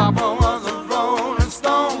 Papa was a rolling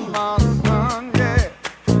stone, my son, yeah.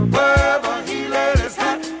 Wherever he laid his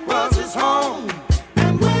hat was his home.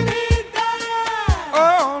 And when he died,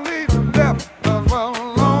 all he left us was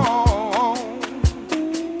alone.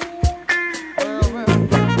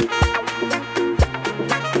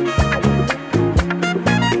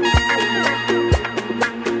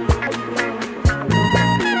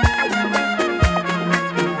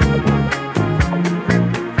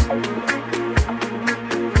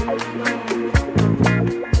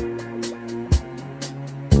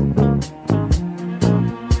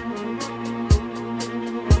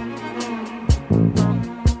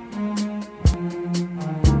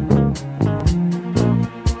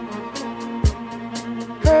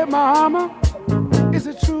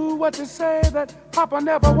 what to say that Papa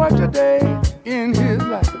never worked a day in his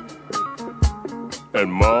life.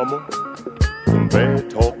 And Mama, some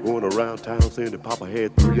bad talk going around town saying that Papa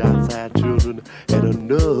had 3 outside children and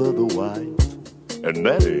another wife. And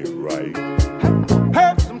that ain't right.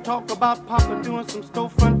 Heard some talk about Papa doing some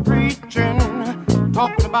storefront preaching,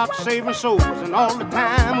 talking about saving souls and all the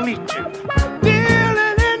time leeching,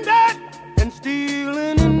 dealing in that and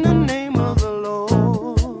stealing in the name of the Lord.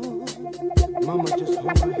 Mama just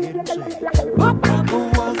hold her head and say, Papa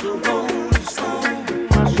was a rolling stone,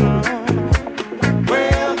 my son.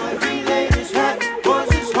 Wherever he laid his hat was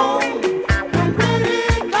his home. And when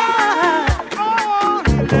he died, all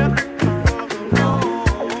he left was the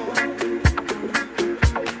Lord.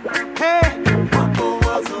 Hey, Papa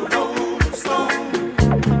was a rolling stone.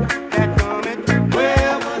 That done it.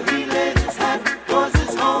 Wherever he laid his hat was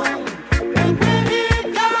his home. And when he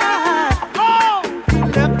died, all he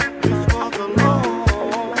left was the Lord.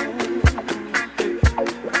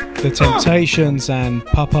 The Temptations and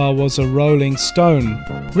Papa Was a Rolling Stone,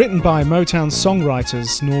 written by Motown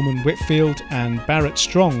songwriters Norman Whitfield and Barrett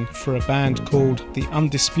Strong for a band called The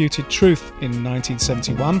Undisputed Truth in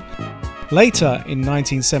 1971. Later, in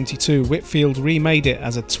 1972, Whitfield remade it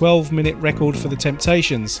as a 12-minute record for The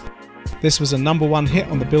Temptations. This was a number 1 hit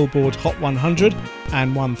on the Billboard Hot 100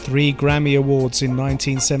 and won 3 Grammy Awards in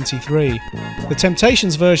 1973. The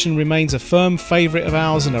Temptations version remains a firm favourite of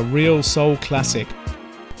ours and a real soul classic.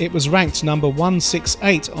 It was ranked number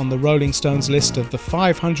 168 on the Rolling Stones list of the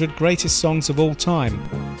 500 greatest songs of all time,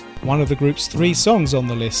 one of the group's 3 songs on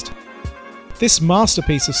the list. This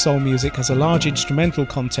masterpiece of soul music has a large instrumental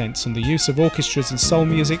content, and the use of orchestras in soul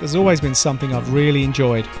music has always been something I've really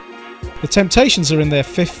enjoyed. The Temptations are in their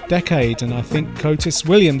 5th decade, and I think Otis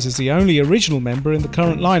Williams is the only original member in the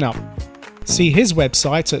current lineup. See his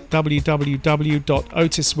website at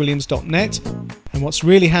www.otiswilliams.net, and what's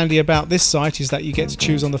really handy about this site is that you get to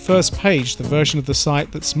choose on the first page the version of the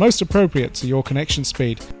site that's most appropriate to your connection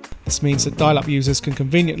speed. This means that dial-up users can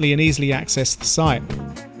conveniently and easily access the site.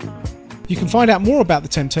 You can find out more about the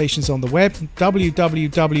Temptations on the web.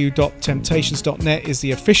 www.temptations.net is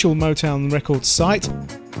the official Motown Records site,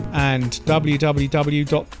 and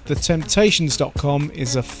www.thetemptations.com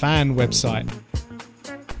is a fan website.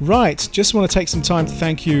 Right, just want to take some time to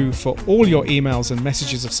thank you for all your emails and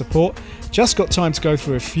messages of support. Just got time to go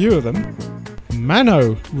through a few of them.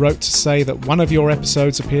 Mano wrote to say that one of your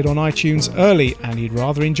episodes appeared on iTunes early and he'd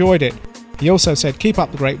rather enjoyed it. He also said, keep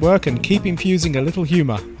up the great work and keep infusing a little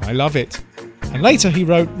humour. I love it. And later he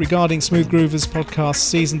wrote regarding Smooth Groovers podcast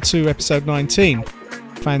season 2 episode 19.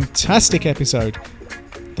 Fantastic episode.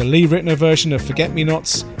 The Lee Ritenour version of Forget Me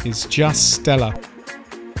Nots is just stellar.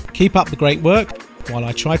 Keep up the great work while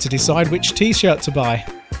I try to decide which t-shirt to buy.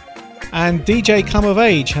 And DJ Come of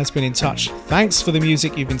Age has been in touch. Thanks for the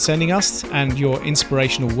music you've been sending us and your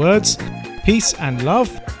inspirational words. Peace and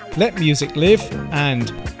love. Let music live,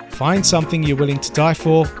 and find something you're willing to die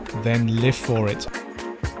for, then live for it.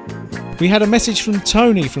 We had a message from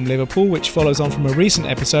Tony from Liverpool, which follows on from a recent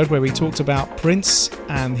episode where we talked about Prince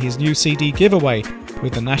and his new CD giveaway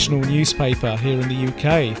with the national newspaper here in the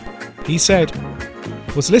UK. He said,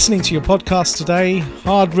 was listening to your podcast today,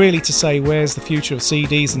 hard really to say where's the future of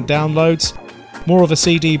CDs and downloads. More of a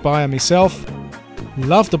CD buyer myself.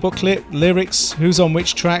 Love the booklet, lyrics, who's on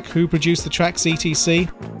which track, who produced the tracks,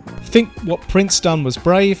 etc. Think what Prince done was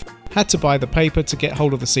brave. Had to buy the paper to get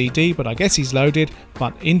hold of the CD, but I guess he's loaded.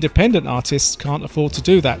 But independent artists can't afford to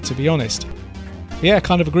do that, to be honest. Yeah, I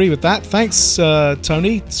kind of agree with that. Thanks,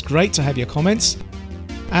 Tony. It's great to have your comments.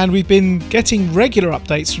 And we've been getting regular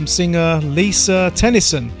updates from singer Lisa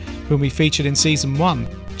Tennyson, whom we featured in Season 1.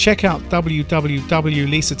 Check out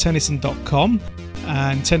www.lisatennyson.com,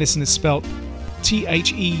 and Tennyson is spelt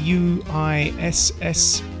Theusssen.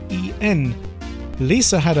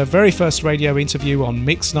 Lisa had her very first radio interview on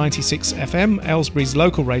Mix 96 FM, Aylesbury's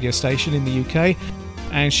local radio station in the UK,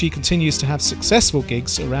 and she continues to have successful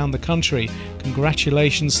gigs around the country.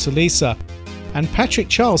 Congratulations to Lisa. And Patrick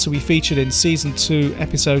Charles, who we featured in Season 2,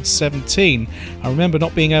 Episode 17. I remember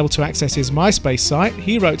not being able to access his MySpace site.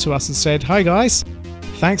 He wrote to us and said, "Hi guys,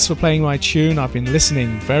 thanks for playing my tune. I've been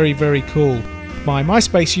listening. Very, very cool. My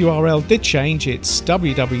MySpace URL did change. It's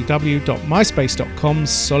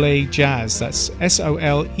www.myspace.com/soleiljazz. That's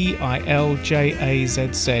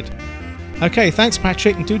SOLEILJAZZ. Okay, thanks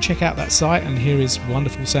Patrick, and do check out that site and hear his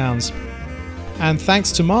wonderful sounds. And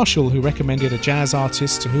thanks to Marshall, who recommended a jazz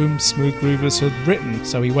artist to whom Smooth Groovers had written,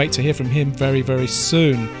 so we wait to hear from him very, very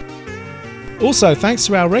soon. Also, thanks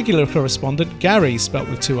to our regular correspondent, Gary, spelt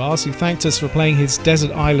with 2 R's, who thanked us for playing his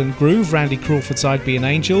Desert Island Groove, Randy Crawford's I'd Be an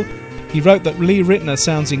Angel. He wrote that Lee Ritenour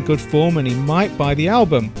sounds in good form and he might buy the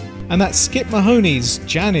album. And that Skip Mahoney's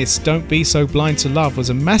Janice Don't Be So Blind to Love was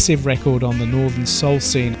a massive record on the Northern Soul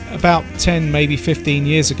scene about 10, maybe 15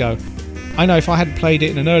 years ago. I know if I hadn't played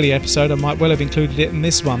it in an early episode, I might well have included it in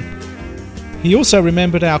this one. He also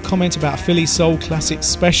remembered our comment about Philly Soul Classics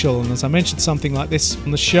Special, and as I mentioned something like this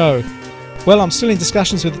on the show. Well, I'm still in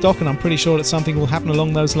discussions with the Doc, and I'm pretty sure that something will happen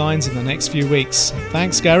along those lines in the next few weeks.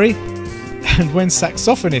 Thanks, Gary. And when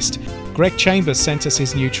saxophonist Greg Chambers sent us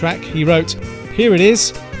his new track, he wrote, "Here it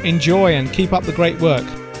is, enjoy and keep up the great work."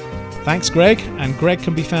 Thanks, Greg, and Greg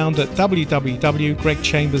can be found at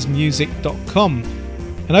www.gregchambersmusic.com.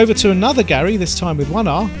 And over to another Gary, this time with one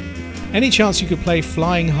R. Any chance you could play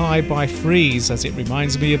Flying High by Freeze, as it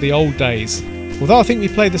reminds me of the old days? Although I think we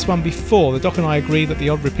played this one before, the Doc and I agree that the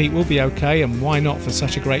odd repeat will be okay, and why not for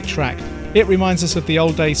such a great track. It reminds us of the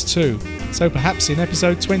old days too, so perhaps in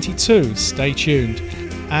episode 22, stay tuned.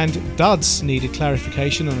 And Duds needed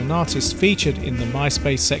clarification on an artist featured in the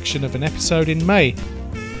MySpace section of an episode in May.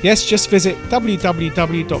 Yes, just visit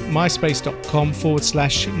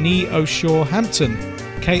www.myspace.com/NeoShaw-Hampton,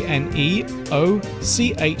 KNEOCHAW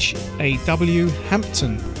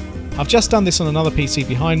Hampton. I've just done this on another PC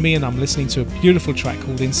behind me, and I'm listening to a beautiful track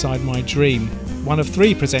called Inside My Dream, one of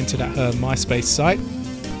 3 presented at her MySpace site.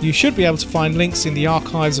 You should be able to find links in the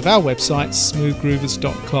archives of our website,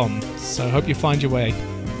 smoothgroovers.com, so I hope you find your way.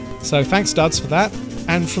 So thanks, Duds, for that.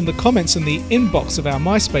 And from the comments in the inbox of our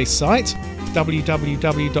MySpace site,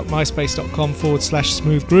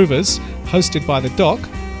 www.myspace.com/smoothgroovers, hosted by the Doc,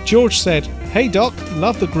 George said, "Hey Doc,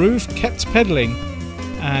 love the groove, kept pedaling."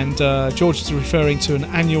 And George is referring to an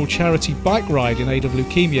annual charity bike ride in aid of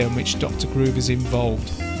leukemia in which Dr. Groove is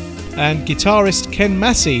involved. And guitarist Ken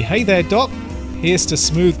Massey, "Hey there Doc, here's to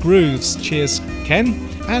smooth grooves, cheers Ken."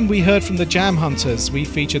 And we heard from the Jam Hunters. We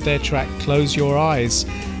featured their track Close Your Eyes,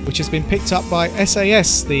 which has been picked up by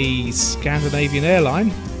SAS, the Scandinavian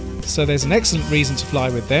airline. So there's an excellent reason to fly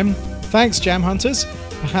with them. Thanks, Jam Hunters.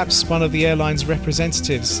 Perhaps one of the airline's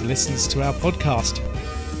representatives listens to our podcast.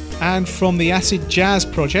 And from the Acid Jazz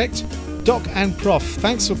Project, Doc and Prof,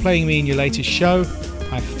 thanks for playing me in your latest show.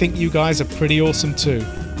 I think you guys are pretty awesome too.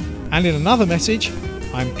 And in another message,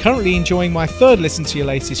 I'm currently enjoying my 3rd listen to your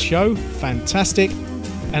latest show. Fantastic.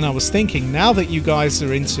 And I was thinking, now that you guys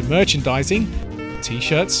are into merchandising,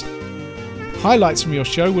 t-shirts, highlights from your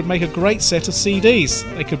show would make a great set of CDs.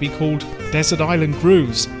 They could be called Desert Island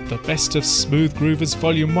Grooves, the best of Smooth Groovers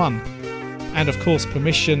Volume 1. And of course,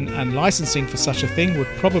 permission and licensing for such a thing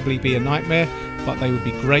would probably be a nightmare, but they would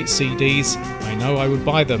be great CDs. I know I would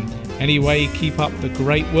buy them. Anyway, keep up the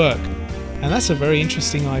great work. And that's a very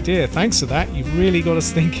interesting idea. Thanks for that. You've really got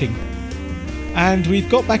us thinking. And we've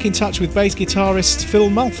got back in touch with bass guitarist Phil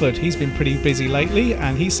Mulford. He's been pretty busy lately,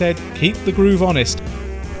 and he said, "Keep the groove honest."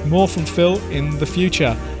 More from Phil in the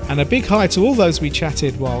future. And a big hi to all those we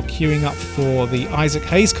chatted while queuing up for the Isaac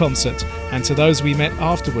Hayes concert, and to those we met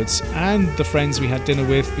afterwards, and the friends we had dinner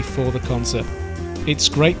with before the concert. It's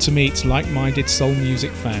great to meet like-minded soul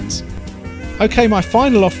music fans. Okay, my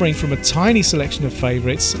final offering from a tiny selection of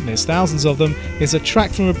favourites, and there's thousands of them, is a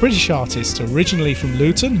track from a British artist, originally from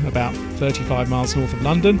Luton, about 35 miles north of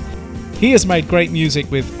London. He has made great music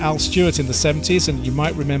with Al Stewart in the 70s, and you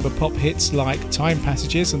might remember pop hits like Time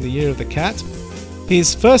Passages and The Year of the Cat.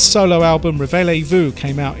 His first solo album, Réveillez-vous,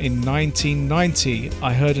 came out in 1990.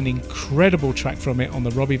 I heard an incredible track from it on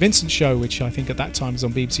the Robbie Vincent Show, which I think at that time was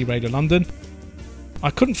on BBC Radio London. I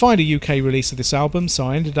couldn't find a UK release of this album, so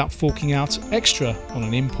I ended up forking out extra on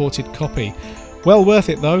an imported copy. Well worth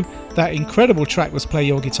it though. That incredible track was Play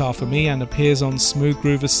Your Guitar For Me and appears on Smooth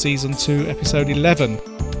Groovers Season 2, Episode 11.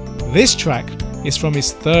 This track is from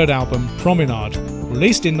his 3rd album, Promenade,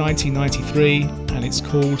 released in 1993, and it's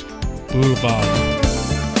called Boulevard.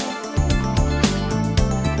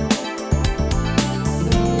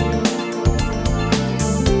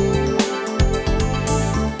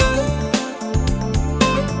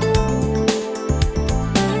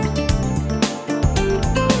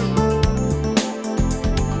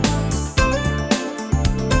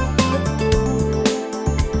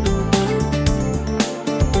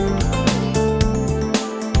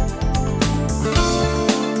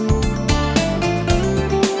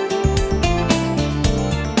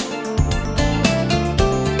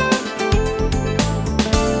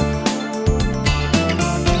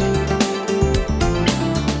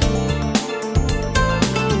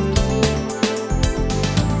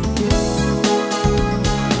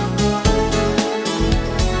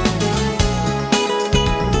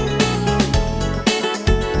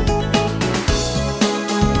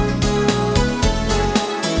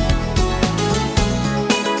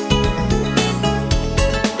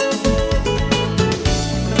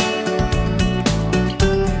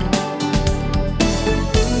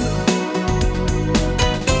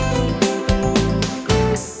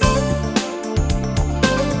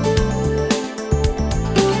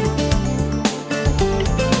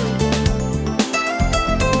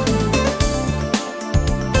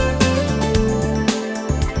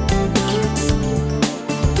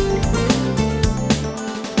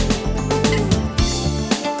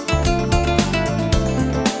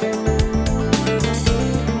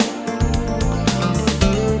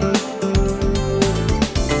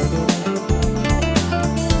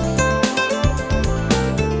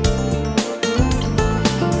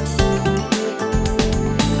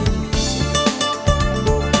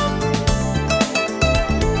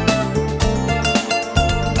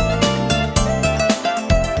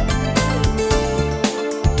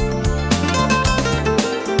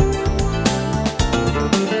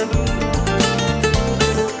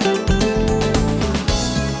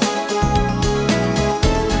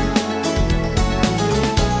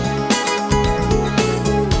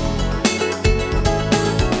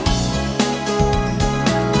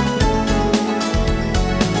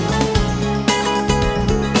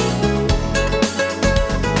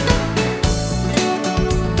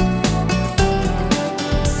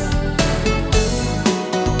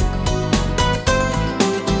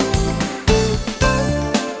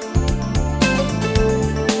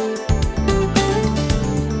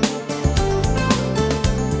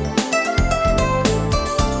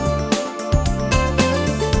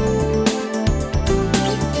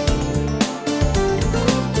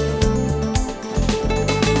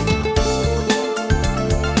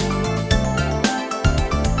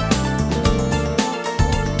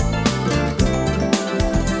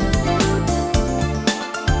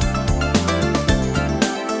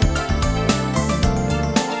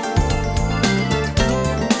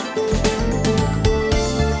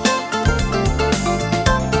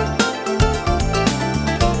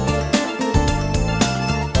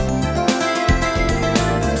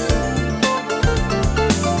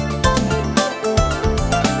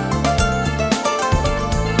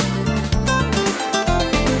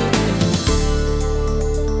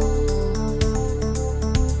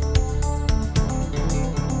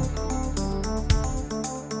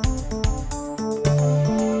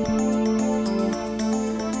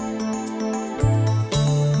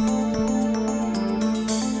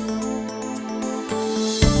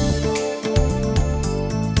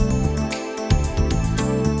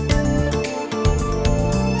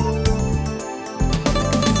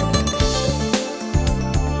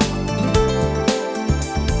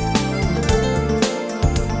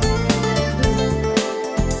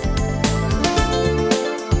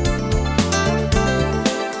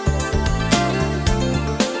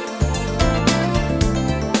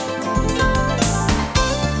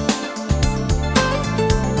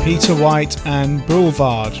 Peter White and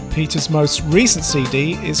Boulevard. Peter's most recent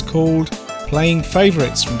CD is called Playing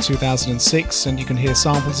Favourites from 2006, and you can hear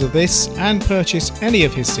samples of this and purchase any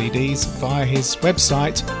of his CDs via his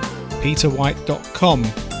website, peterwhite.com.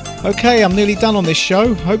 Okay, I'm nearly done on this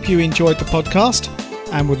show. Hope you enjoyed the podcast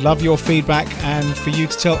and would love your feedback and for you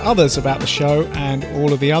to tell others about the show and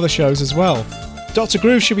all of the other shows as well. Dr.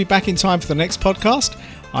 Groove should be back in time for the next podcast.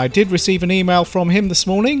 I did receive an email from him this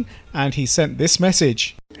morning and he sent this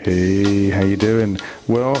message. Hey, how you doing?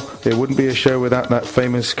 Well, it wouldn't be a show without that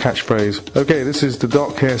famous catchphrase. Okay, this is the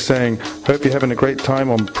Doc here saying, hope you're having a great time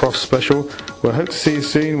on Prof Special. Well, hope to see you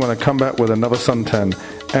soon when I come back with another suntan.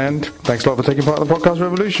 And thanks a lot for taking part in the Podcast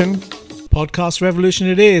Revolution. Podcast Revolution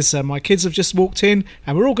it is. My kids have just walked in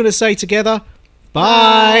and we're all going to say together,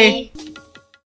 bye.